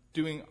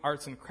doing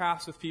arts and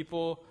crafts with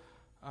people,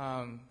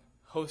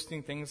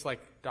 hosting things like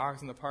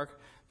Dogs in the Park.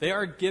 They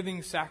are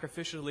giving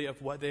sacrificially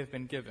of what they've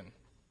been given.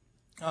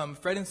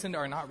 Fred and Cinda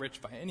are not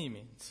rich by any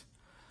means,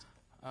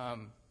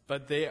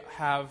 but they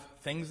have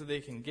things that they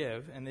can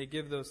give, and they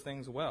give those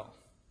things well.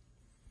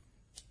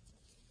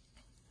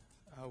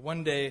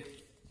 One day,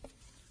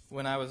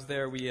 when I was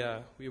there,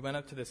 we went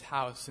up to this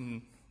house,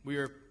 and we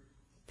were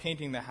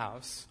painting the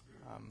house,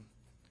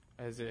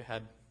 as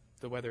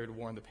the weather had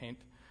worn the paint.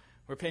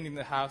 We're painting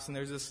the house, and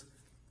there's this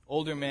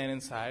older man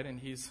inside, and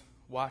he's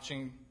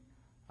watching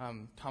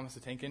Thomas the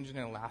Tank Engine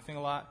and laughing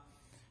a lot.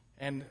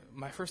 And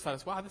my first thought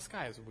is, wow, this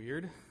guy is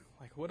weird.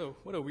 Like, what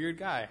a weird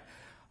guy.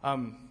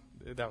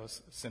 That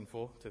was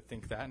sinful to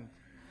think that.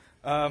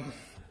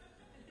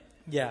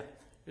 Yeah,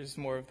 it's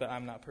more of the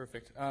I'm not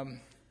perfect.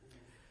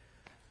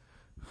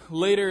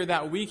 Later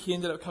that week, he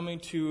ended up coming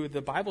to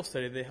the Bible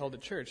study they held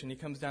at church, and he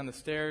comes down the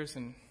stairs,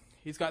 and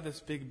he's got this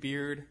big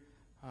beard,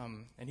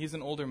 and he's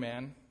an older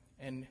man,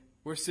 and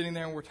we're sitting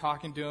there and we're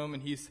talking to him,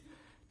 and he's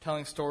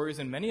telling stories,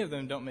 and many of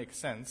them don't make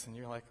sense, and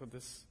you're like, well,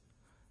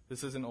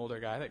 this is an older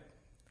guy. That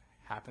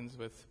happens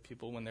with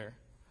people when they're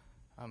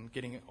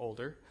getting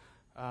older.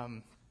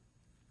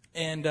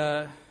 And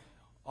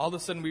all of a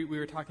sudden, we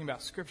were talking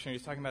about Scripture, and he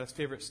was talking about his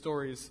favorite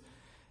stories,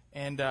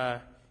 and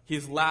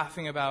he's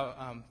laughing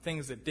about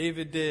things that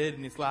David did,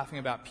 and he's laughing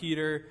about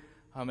Peter,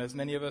 as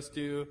many of us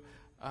do.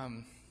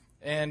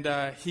 And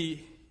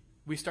he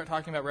we start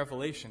talking about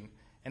Revelation,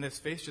 and his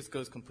face just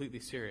goes completely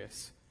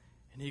serious.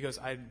 And he goes,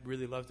 I'd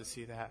really love to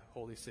see that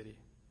holy city.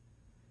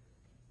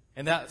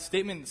 And that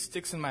statement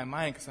sticks in my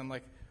mind because I'm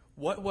like,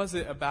 what was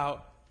it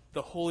about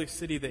the holy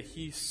city that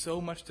he so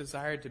much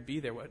desired to be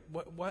there?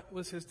 What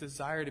was his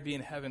desire to be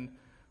in heaven?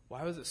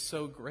 Why was it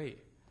so great?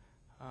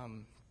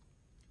 And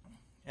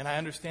I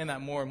understand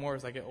that more and more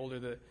as I get older.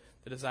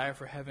 The desire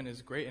for heaven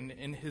is great. And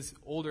in his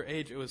older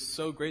age, it was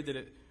so great that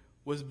it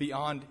was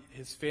beyond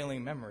his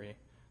failing memory,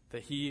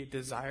 that he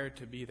desired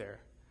to be there.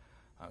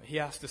 He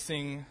asked to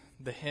sing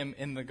the hymn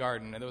In the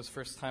Garden, and it was the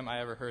first time I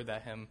ever heard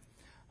that hymn.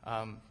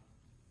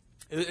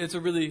 It's a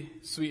really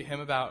sweet hymn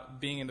about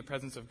being in the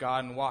presence of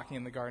God and walking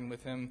in the garden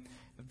with him.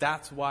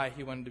 That's why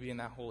he wanted to be in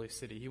that holy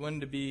city. He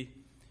wanted to be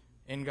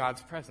in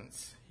God's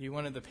presence. He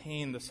wanted the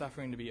pain, the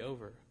suffering to be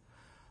over.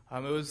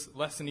 It was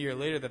less than a year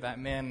later that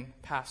man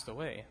passed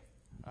away,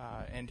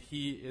 and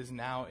he is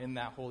now in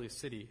that holy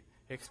city,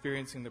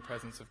 experiencing the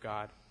presence of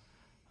God,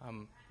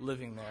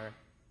 living there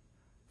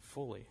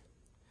fully.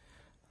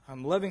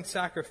 Living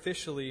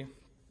sacrificially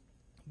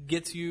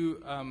gets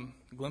you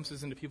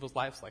glimpses into people's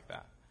lives like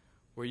that,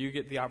 where you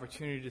get the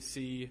opportunity to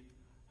see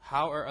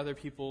how are other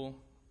people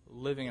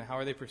living and how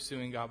are they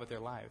pursuing God with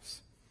their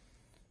lives.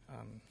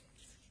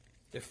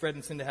 If Fred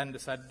and Cinda hadn't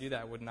decided to do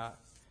that, I would not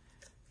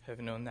have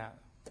known that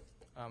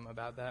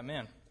about that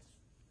man.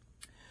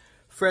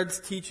 Fred's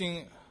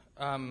teaching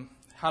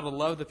how to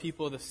love the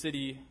people of the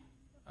city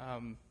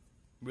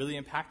really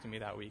impacted me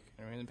that week,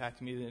 and really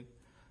impacted me the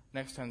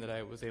next time that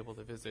I was able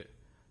to visit.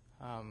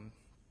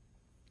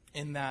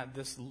 In that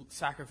this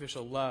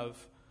sacrificial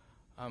love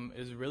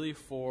is really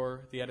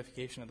for the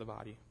edification of the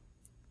body.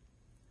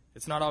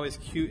 It's not always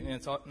cute and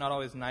it's not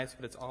always nice,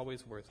 but it's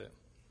always worth it.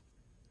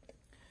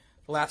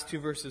 The last two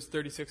verses,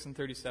 36 and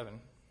 37.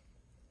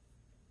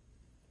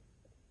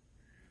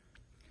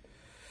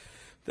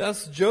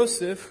 Thus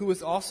Joseph, who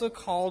was also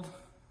called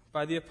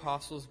by the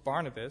apostles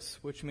Barnabas,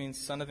 which means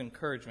son of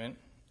encouragement,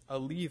 a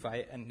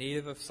Levite, a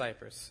native of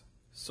Cyprus,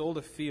 sold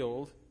a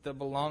field that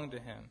belonged to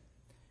him,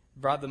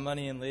 brought the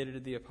money and laid it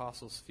at the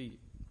apostles' feet.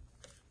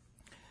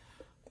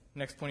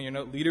 Next point of your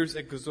note, leaders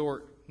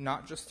exhort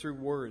not just through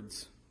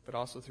words, but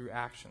also through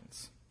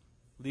actions.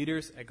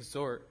 Leaders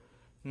exhort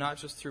not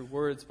just through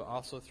words, but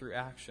also through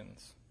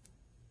actions.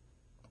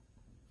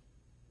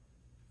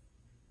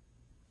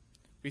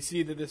 We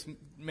see that this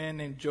man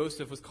named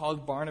Joseph was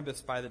called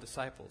Barnabas by the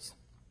disciples.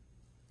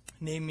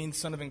 Name means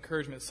son of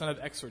encouragement, son of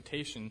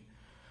exhortation.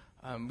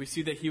 We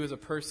see that he was a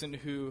person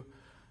who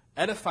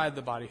edified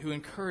the body, who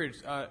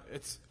encouraged.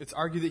 It's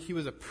argued that he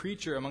was a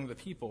preacher among the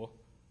people,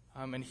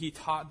 and he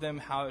taught them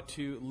how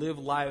to live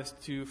lives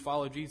to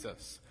follow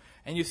Jesus.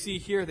 And you see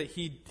here that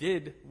he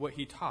did what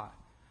he taught.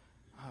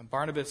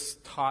 Barnabas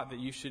taught that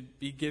you should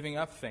be giving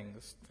up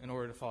things in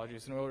order to follow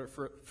Jesus, in order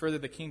to further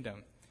the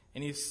kingdom.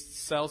 And he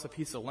sells a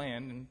piece of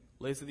land and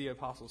lays it at the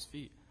apostles'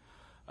 feet.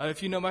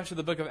 If you know much of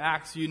the book of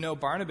Acts, you know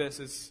Barnabas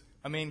is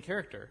a main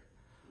character.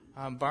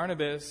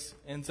 Barnabas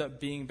ends up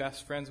being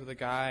best friends with a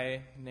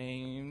guy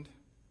named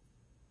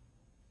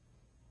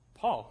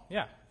Paul.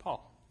 Yeah,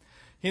 Paul.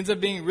 He ends up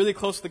being really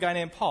close to the guy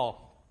named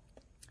Paul.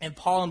 And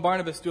Paul and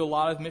Barnabas do a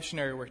lot of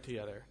missionary work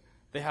together.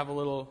 They have a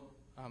little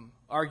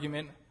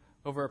argument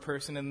over a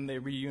person and they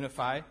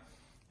reunify.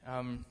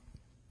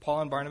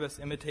 Paul and Barnabas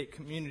imitate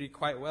community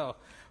quite well.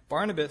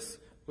 Barnabas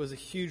was a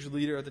huge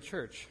leader of the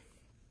church.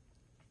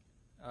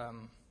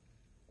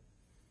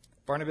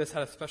 Barnabas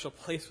had a special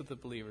place with the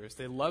believers.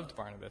 They loved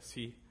Barnabas.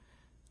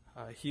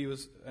 He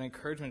was an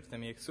encouragement to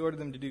them. He exhorted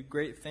them to do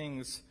great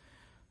things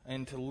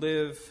and to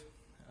live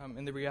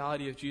in the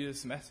reality of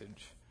Jesus'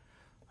 message.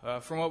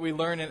 From what we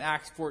learn in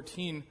Acts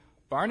 14,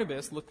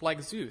 Barnabas looked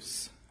like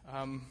Zeus.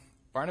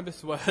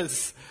 Barnabas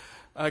was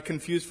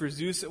confused for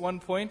Zeus at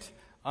one point,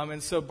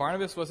 and so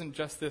Barnabas wasn't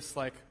just this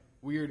like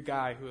weird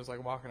guy who was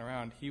like walking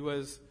around. He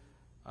was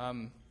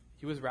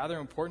rather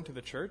important to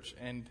the church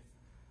and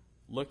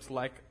looked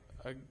like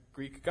a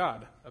Greek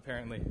god,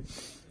 apparently.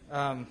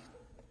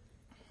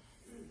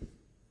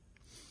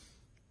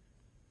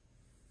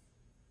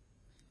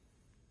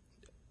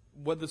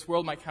 What this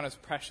world might count as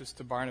precious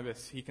to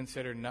Barnabas, he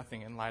considered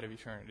nothing in light of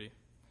eternity.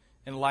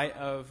 In light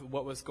of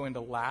what was going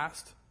to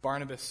last,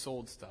 Barnabas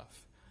sold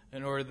stuff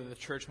in order that the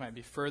church might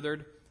be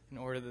furthered, in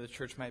order that the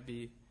church might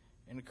be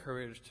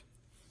encouraged,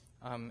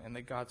 and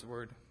that God's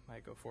word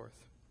might go forth.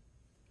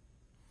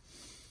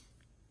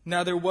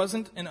 Now, there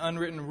wasn't an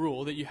unwritten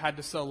rule that you had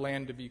to sell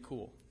land to be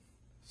cool.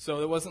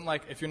 So it wasn't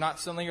like, if you're not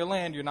selling your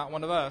land, you're not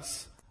one of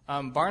us.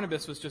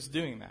 Barnabas was just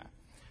doing that.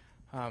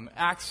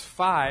 Acts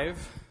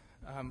 5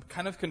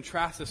 kind of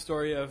contrasts the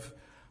story of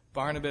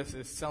Barnabas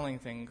is selling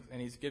things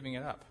and he's giving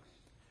it up.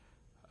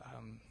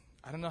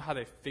 I don't know how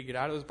they figured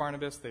out it was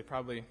Barnabas. They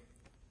probably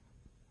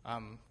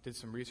did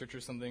some research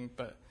or something,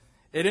 but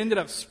it ended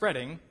up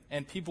spreading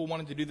and people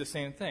wanted to do the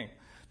same thing.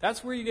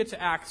 That's where you get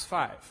to Acts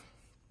 5.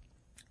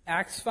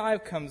 Acts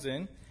 5 comes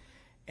in,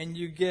 and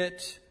you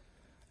get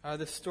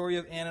the story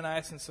of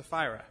Ananias and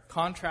Sapphira,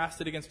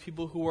 contrasted against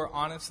people who were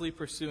honestly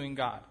pursuing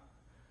God.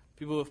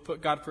 People who have put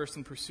God first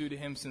and pursued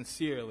him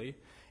sincerely.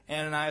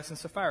 Ananias and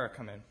Sapphira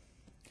come in.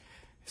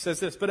 It says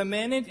this, "But a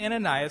man named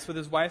Ananias with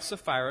his wife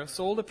Sapphira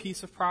sold a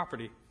piece of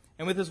property,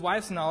 and with his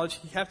wife's knowledge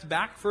he kept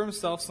back for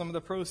himself some of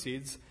the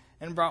proceeds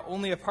and brought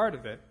only a part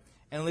of it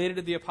and laid it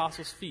at the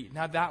apostles' feet."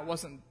 Now that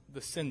wasn't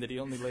the sin that he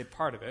only laid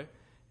part of it.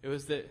 It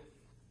was that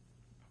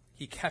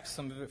he kept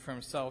some of it for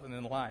himself and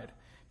then lied.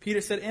 Peter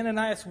said,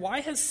 "Ananias,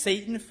 why has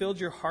Satan filled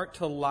your heart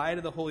to lie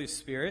to the Holy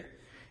Spirit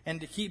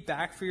and to keep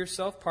back for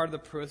yourself part of the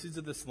proceeds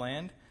of this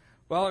land?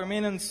 While it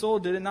remained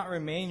unsold, did it not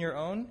remain your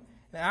own?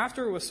 And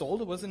after it was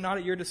sold, was it not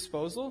at your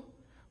disposal?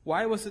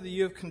 Why was it that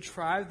you have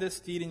contrived this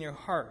deed in your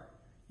heart?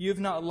 You have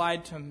not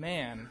lied to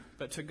man,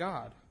 but to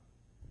God."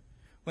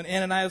 When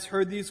Ananias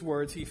heard these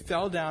words, he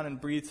fell down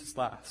and breathed his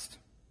last.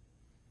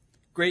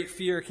 Great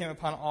fear came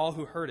upon all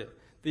who heard it.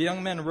 The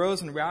young men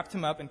rose and wrapped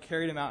him up and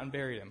carried him out and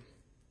buried him.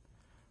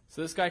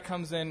 So this guy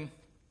comes in,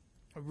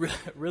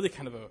 really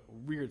kind of a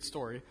weird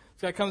story.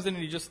 This guy comes in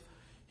and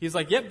he's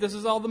like, "Yep, this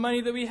is all the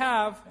money that we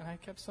have. And I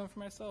kept some for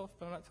myself,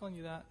 but I'm not telling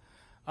you that."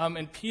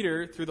 And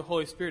Peter, through the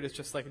Holy Spirit, is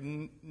just like,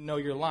 "No,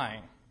 you're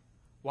lying.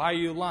 Why are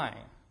you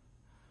lying?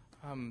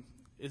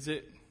 Is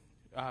it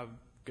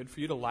good for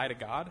you to lie to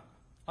God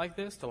like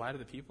this, to lie to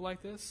the people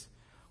like this?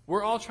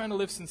 We're all trying to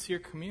live sincere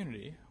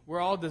community. We're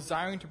all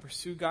desiring to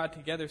pursue God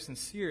together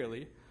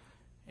sincerely,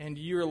 and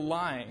you're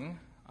lying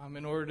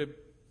in order to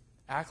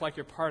act like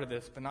you're part of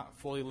this, but not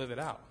fully live it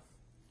out."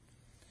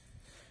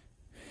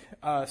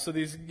 So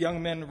these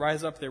young men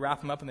rise up, they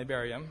wrap him up, and they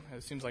bury him.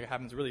 It seems like it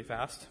happens really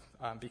fast,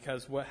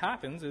 because what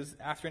happens is,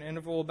 after an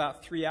interval of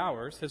about 3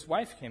 hours, his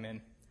wife came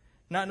in.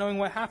 Not knowing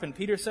what happened,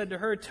 Peter said to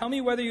her, "Tell me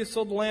whether you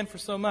sold the land for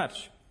so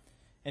much."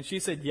 And she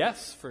said,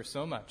 "Yes, for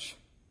so much."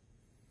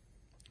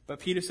 But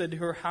Peter said to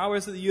her, "How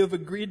is it that you have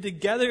agreed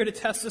together to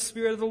test the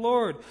Spirit of the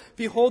Lord?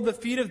 Behold, the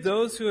feet of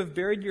those who have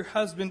buried your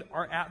husband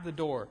are at the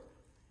door,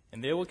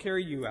 and they will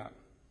carry you out."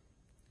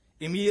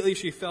 Immediately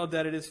she fell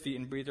dead at his feet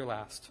and breathed her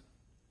last.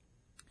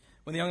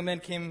 When the young men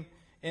came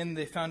in,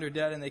 they found her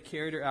dead, and they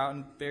carried her out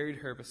and buried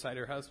her beside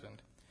her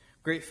husband.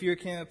 Great fear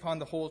came upon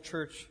the whole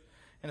church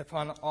and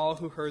upon all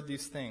who heard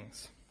these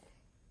things.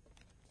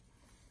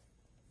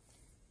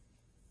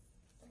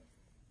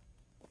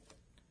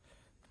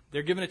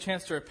 They're given a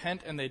chance to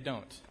repent, and they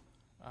don't.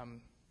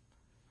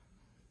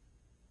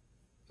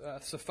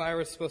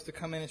 Sapphira is supposed to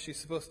come in, and she's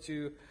supposed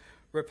to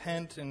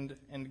repent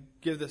and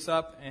give this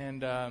up,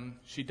 and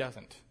she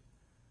doesn't.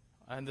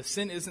 And the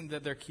sin isn't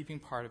that they're keeping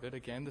part of it.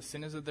 Again, the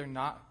sin is that they're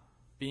not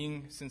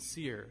being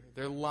sincere.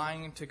 They're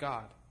lying to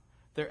God.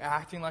 They're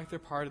acting like they're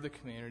part of the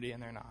community,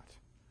 and they're not.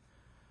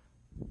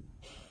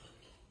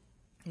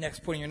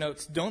 Next point in your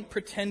notes, don't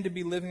pretend to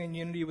be living in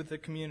unity with the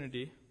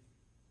community.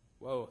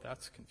 Whoa,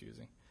 that's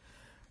confusing.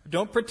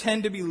 Don't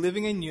pretend to be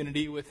living in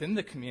unity within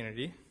the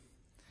community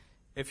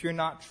if you're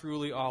not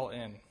truly all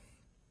in.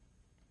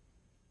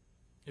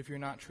 If you're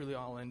not truly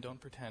all in,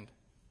 don't pretend.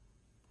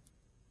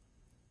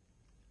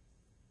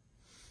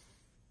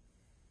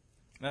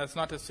 Now, that's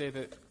not to say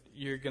that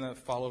you're going to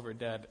fall over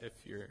dead if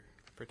you're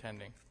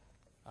pretending.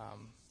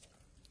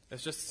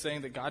 It's just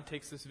saying that God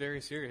takes this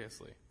very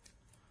seriously.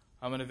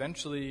 And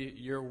eventually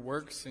your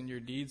works and your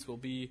deeds will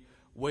be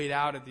weighed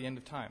out at the end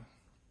of time.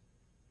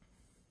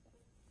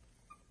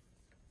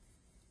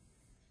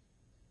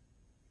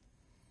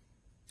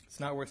 It's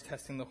not worth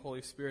testing the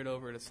Holy Spirit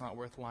over it. It's not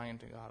worth lying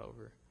to God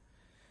over.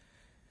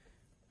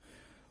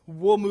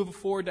 We'll move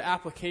forward to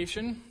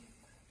application.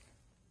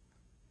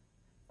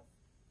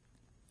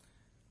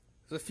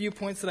 There's a few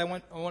points that I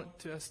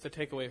want us to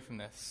take away from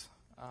this.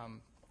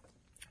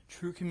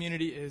 True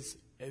community is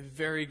a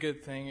very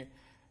good thing.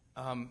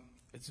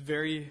 It's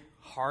very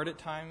hard at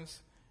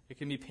times. It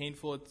can be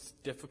painful. It's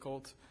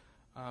difficult.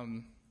 But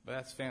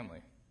that's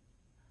family.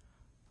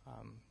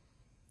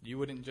 You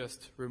wouldn't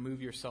just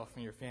remove yourself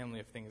from your family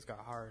if things got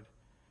hard.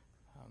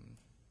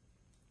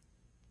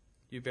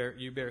 You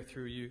bear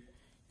through. You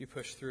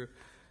push through.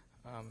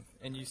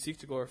 And you seek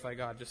to glorify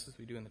God just as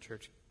we do in the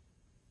church.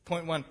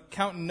 Point 1,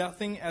 count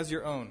nothing as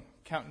your own.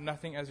 Count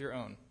nothing as your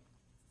own.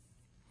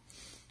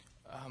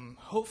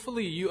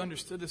 Hopefully you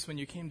understood this when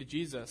you came to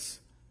Jesus,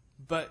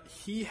 but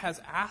he has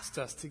asked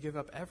us to give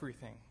up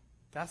everything.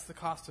 That's the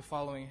cost of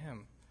following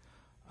him.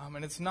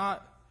 And it's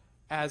not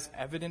as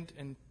evident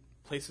in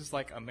places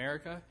like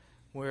America,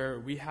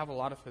 where we have a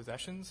lot of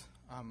possessions.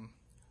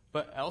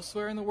 But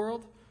elsewhere in the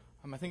world,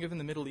 I think of in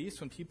the Middle East,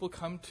 when people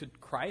come to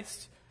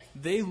Christ,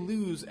 they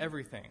lose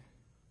everything.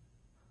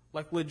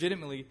 Like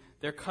legitimately,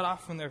 they're cut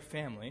off from their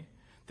family,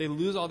 they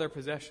lose all their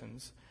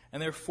possessions, and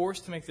they're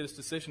forced to make this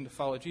decision to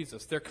follow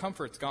Jesus. Their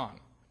comfort's gone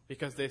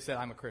because they said,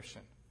 "I'm a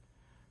Christian."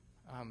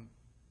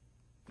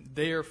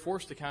 They are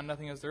forced to count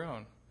nothing as their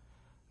own.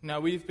 Now,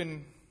 we've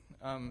been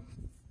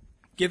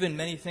given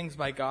many things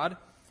by God,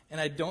 and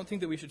I don't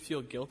think that we should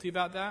feel guilty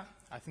about that.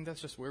 I think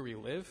that's just where we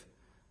live.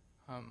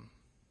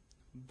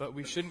 But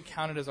we shouldn't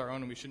count it as our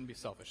own, and we shouldn't be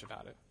selfish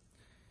about it.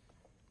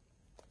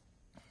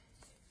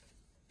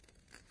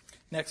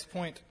 Next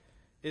point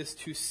is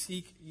to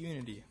seek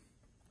unity.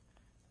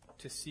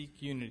 To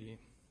seek unity.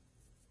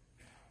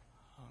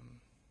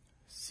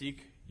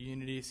 Seek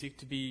unity, seek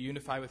to be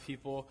unified with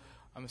people.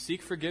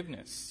 Seek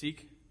forgiveness.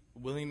 Seek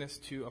willingness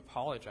to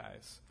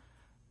apologize.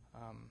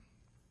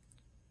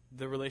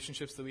 The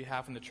relationships that we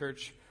have in the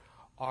church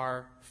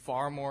are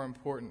far more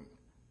important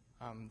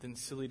than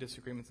silly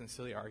disagreements and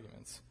silly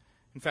arguments.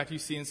 In fact, you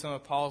see in some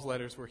of Paul's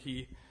letters where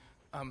he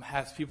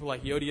has people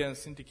like Euodia and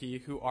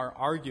Syntyche who are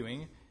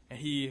arguing, and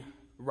he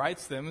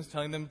writes them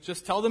telling them,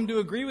 just tell them to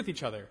agree with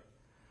each other.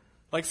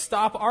 Like,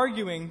 stop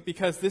arguing,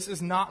 because this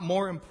is not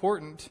more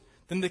important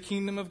than the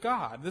kingdom of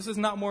God. This is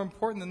not more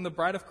important than the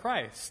bride of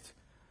Christ.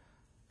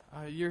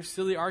 Your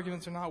silly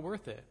arguments are not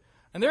worth it.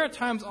 And there are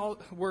times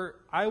where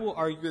I will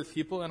argue with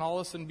people and all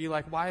of a sudden be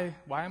like, why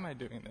am I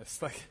doing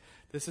this? Like,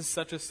 this is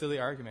such a silly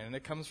argument. And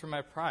it comes from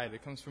my pride.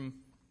 It comes from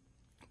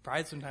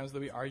pride sometimes that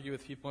we argue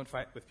with people and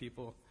fight with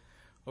people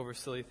over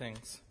silly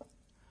things.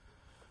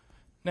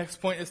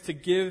 Next point is to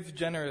give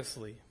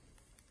generously.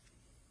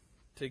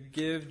 To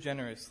give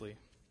generously.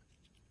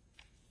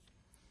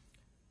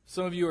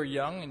 Some of you are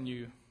young and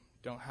you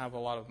don't have a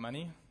lot of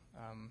money.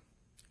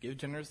 Give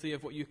generously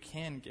of what you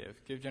can give.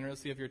 Give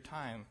generously of your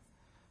time.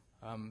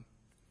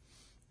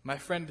 My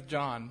friend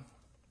John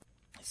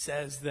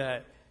says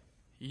that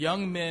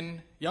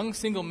young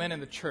single men in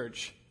the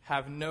church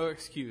have no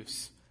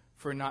excuse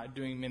for not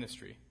doing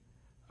ministry.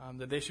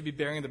 That they should be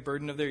bearing the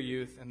burden of their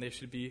youth, and they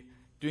should be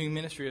doing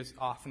ministry as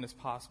often as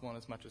possible and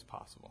as much as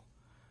possible.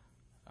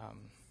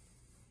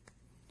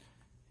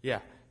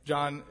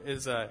 John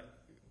is a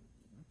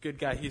good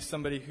guy. He's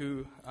somebody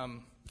who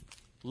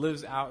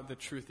lives out the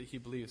truth that he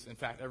believes. In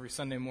fact, every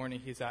Sunday morning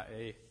he's at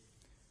a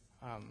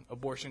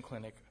abortion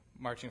clinic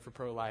marching for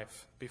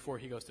pro-life before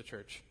he goes to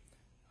church.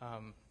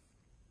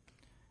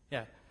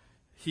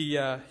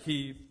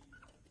 He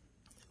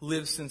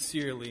lives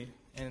sincerely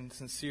and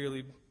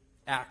sincerely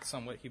acts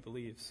on what he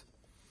believes.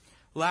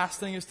 Last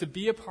thing is to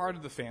be a part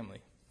of the family.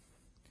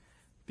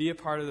 Be a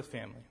part of the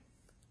family.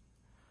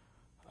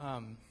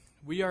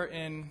 We are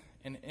in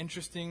an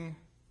interesting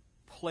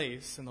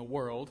place in the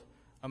world,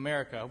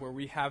 America, where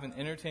we have an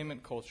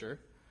entertainment culture,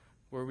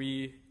 where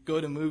we go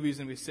to movies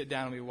and we sit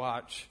down and we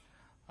watch.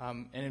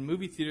 And in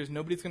movie theaters,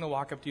 nobody's going to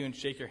walk up to you and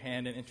shake your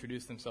hand and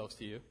introduce themselves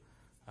to you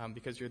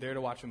because you're there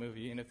to watch a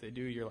movie. And if they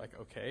do, you're like,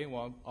 okay,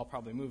 well, I'll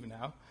probably move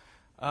now.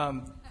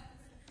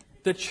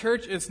 The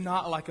church is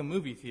not like a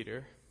movie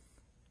theater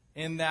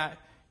in that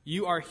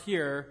you are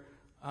here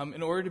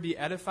in order to be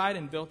edified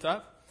and built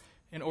up,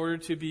 in order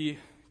to be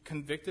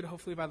convicted,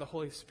 hopefully, by the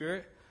Holy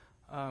Spirit,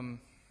 and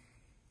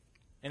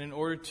in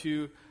order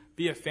to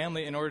be a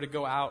family, in order to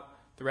go out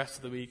the rest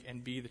of the week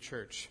and be the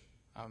church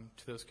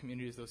to those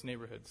communities, those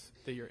neighborhoods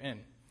that you're in.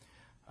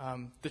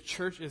 The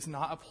church is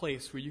not a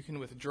place where you can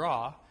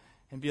withdraw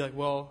and be like,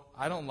 well,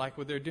 I don't like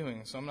what they're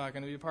doing, so I'm not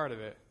going to be a part of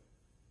it.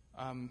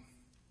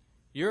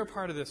 You're a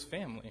part of this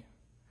family.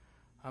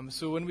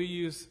 So when we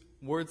use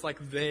words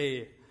like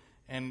they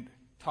and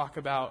talk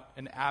about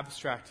an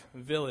abstract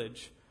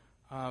village,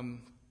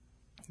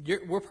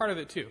 we're part of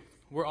it too.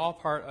 We're all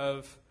part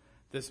of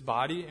this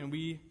body, and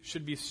we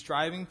should be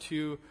striving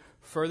to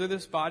further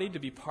this body, to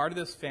be part of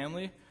this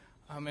family,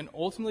 and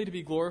ultimately to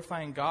be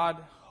glorifying God,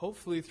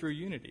 hopefully through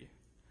unity.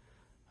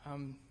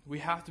 We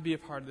have to be a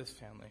part of this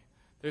family.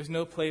 There's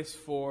no place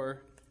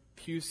for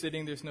pew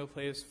sitting. There's no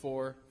place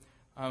for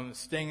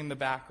staying in the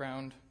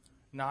background,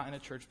 not in a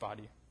church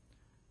body,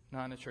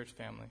 not in a church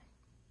family.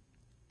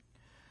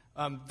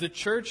 The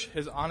church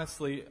has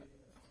honestly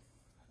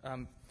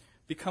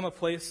become a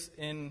place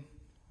in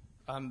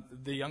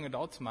the young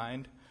adult's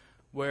mind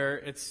where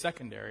it's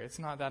secondary. It's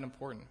not that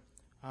important.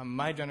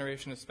 My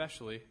generation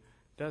especially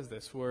does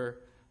this, where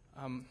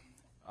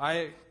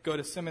I go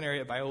to seminary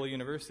at Biola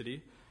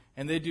University,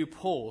 and they do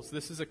polls.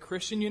 This is a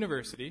Christian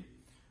university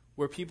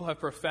where people have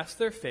professed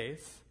their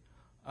faith,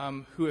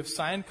 who have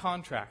signed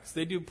contracts.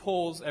 They do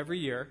polls every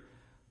year.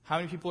 How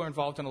many people are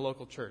involved in a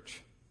local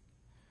church?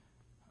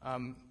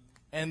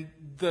 And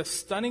the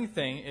stunning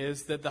thing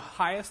is that the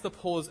highest the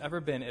poll has ever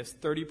been is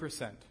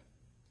 30%.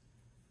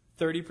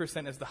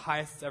 30% is the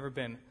highest it's ever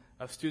been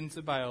of students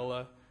at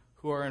Biola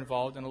who are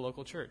involved in a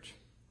local church.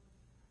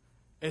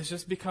 It's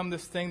just become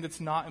this thing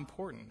that's not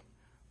important.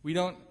 We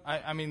don't,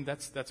 I mean,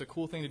 that's a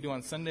cool thing to do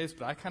on Sundays,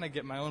 but I kind of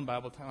get my own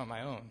Bible time on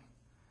my own.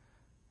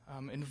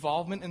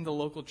 Involvement in the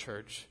local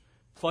church,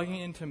 plugging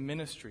into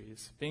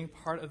ministries, being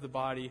part of the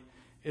body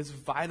is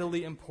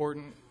vitally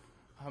important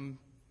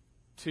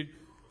to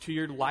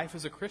your life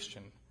as a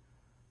Christian.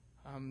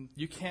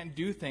 You can't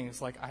do things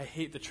like, I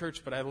hate the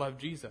church, but I love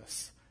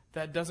Jesus.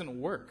 That doesn't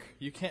work.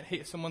 You can't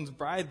hate someone's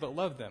bride, but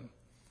love them.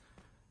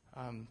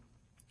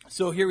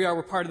 So here we are.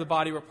 We're part of the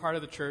body. We're part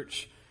of the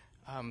church.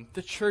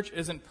 The church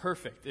isn't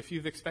perfect. If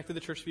you've expected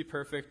the church to be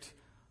perfect,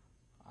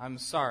 I'm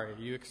sorry.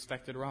 You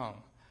expected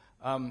wrong.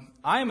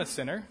 I am a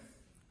sinner.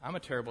 I'm a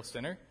terrible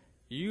sinner.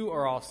 You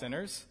are all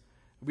sinners.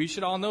 We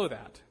should all know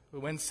that.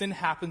 When sin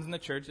happens in the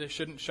church, it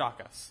shouldn't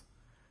shock us.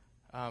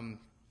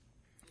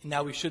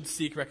 Now, we should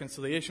seek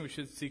reconciliation. We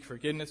should seek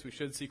forgiveness. We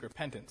should seek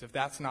repentance. If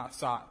that's not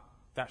sought,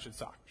 that should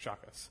shock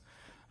us.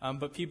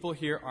 But people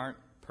here aren't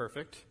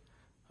perfect.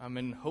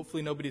 And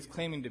hopefully nobody's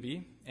claiming to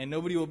be. And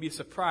nobody will be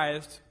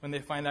surprised when they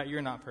find out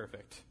you're not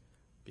perfect.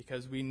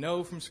 because we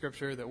know from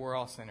Scripture that we're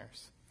all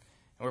sinners.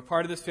 And we're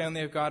part of this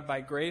family of God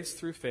by grace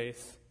through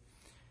faith.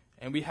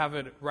 And we have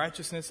a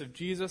righteousness of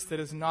Jesus that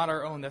is not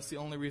our own. That's the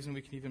only reason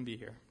we can even be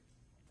here.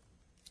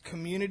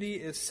 Community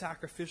is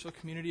sacrificial.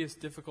 Community is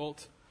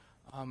difficult.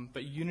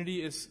 But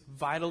unity is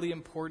vitally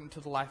important to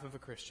the life of a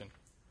Christian.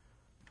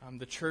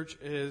 The church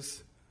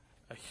is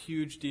a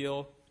huge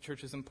deal. The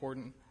church is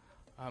important.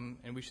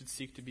 And we should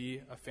seek to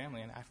be a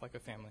family and act like a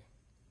family.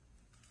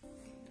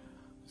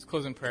 Let's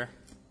close in prayer.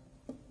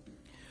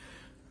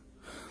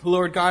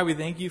 Lord God, we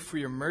thank you for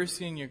your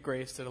mercy and your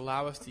grace that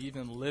allow us to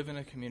even live in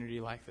a community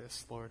like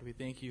this, Lord. We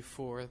thank you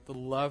for the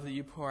love that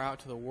you pour out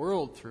to the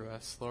world through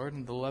us, Lord,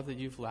 and the love that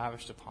you've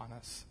lavished upon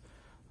us.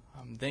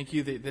 Thank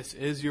you that this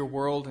is your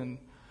world, and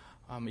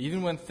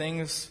even when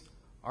things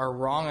are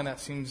wrong and that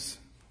seems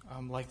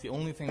like the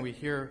only thing we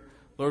hear,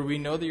 Lord, we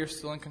know that you're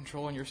still in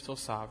control and you're still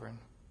sovereign.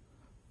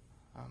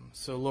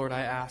 So, Lord,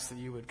 I ask that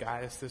you would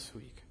guide us this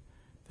week,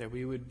 that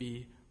we would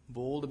be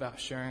bold about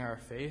sharing our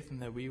faith, and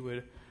that we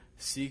would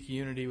seek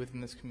unity within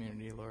this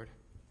community, Lord.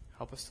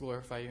 Help us to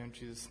glorify you in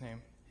Jesus'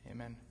 name.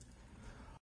 Amen.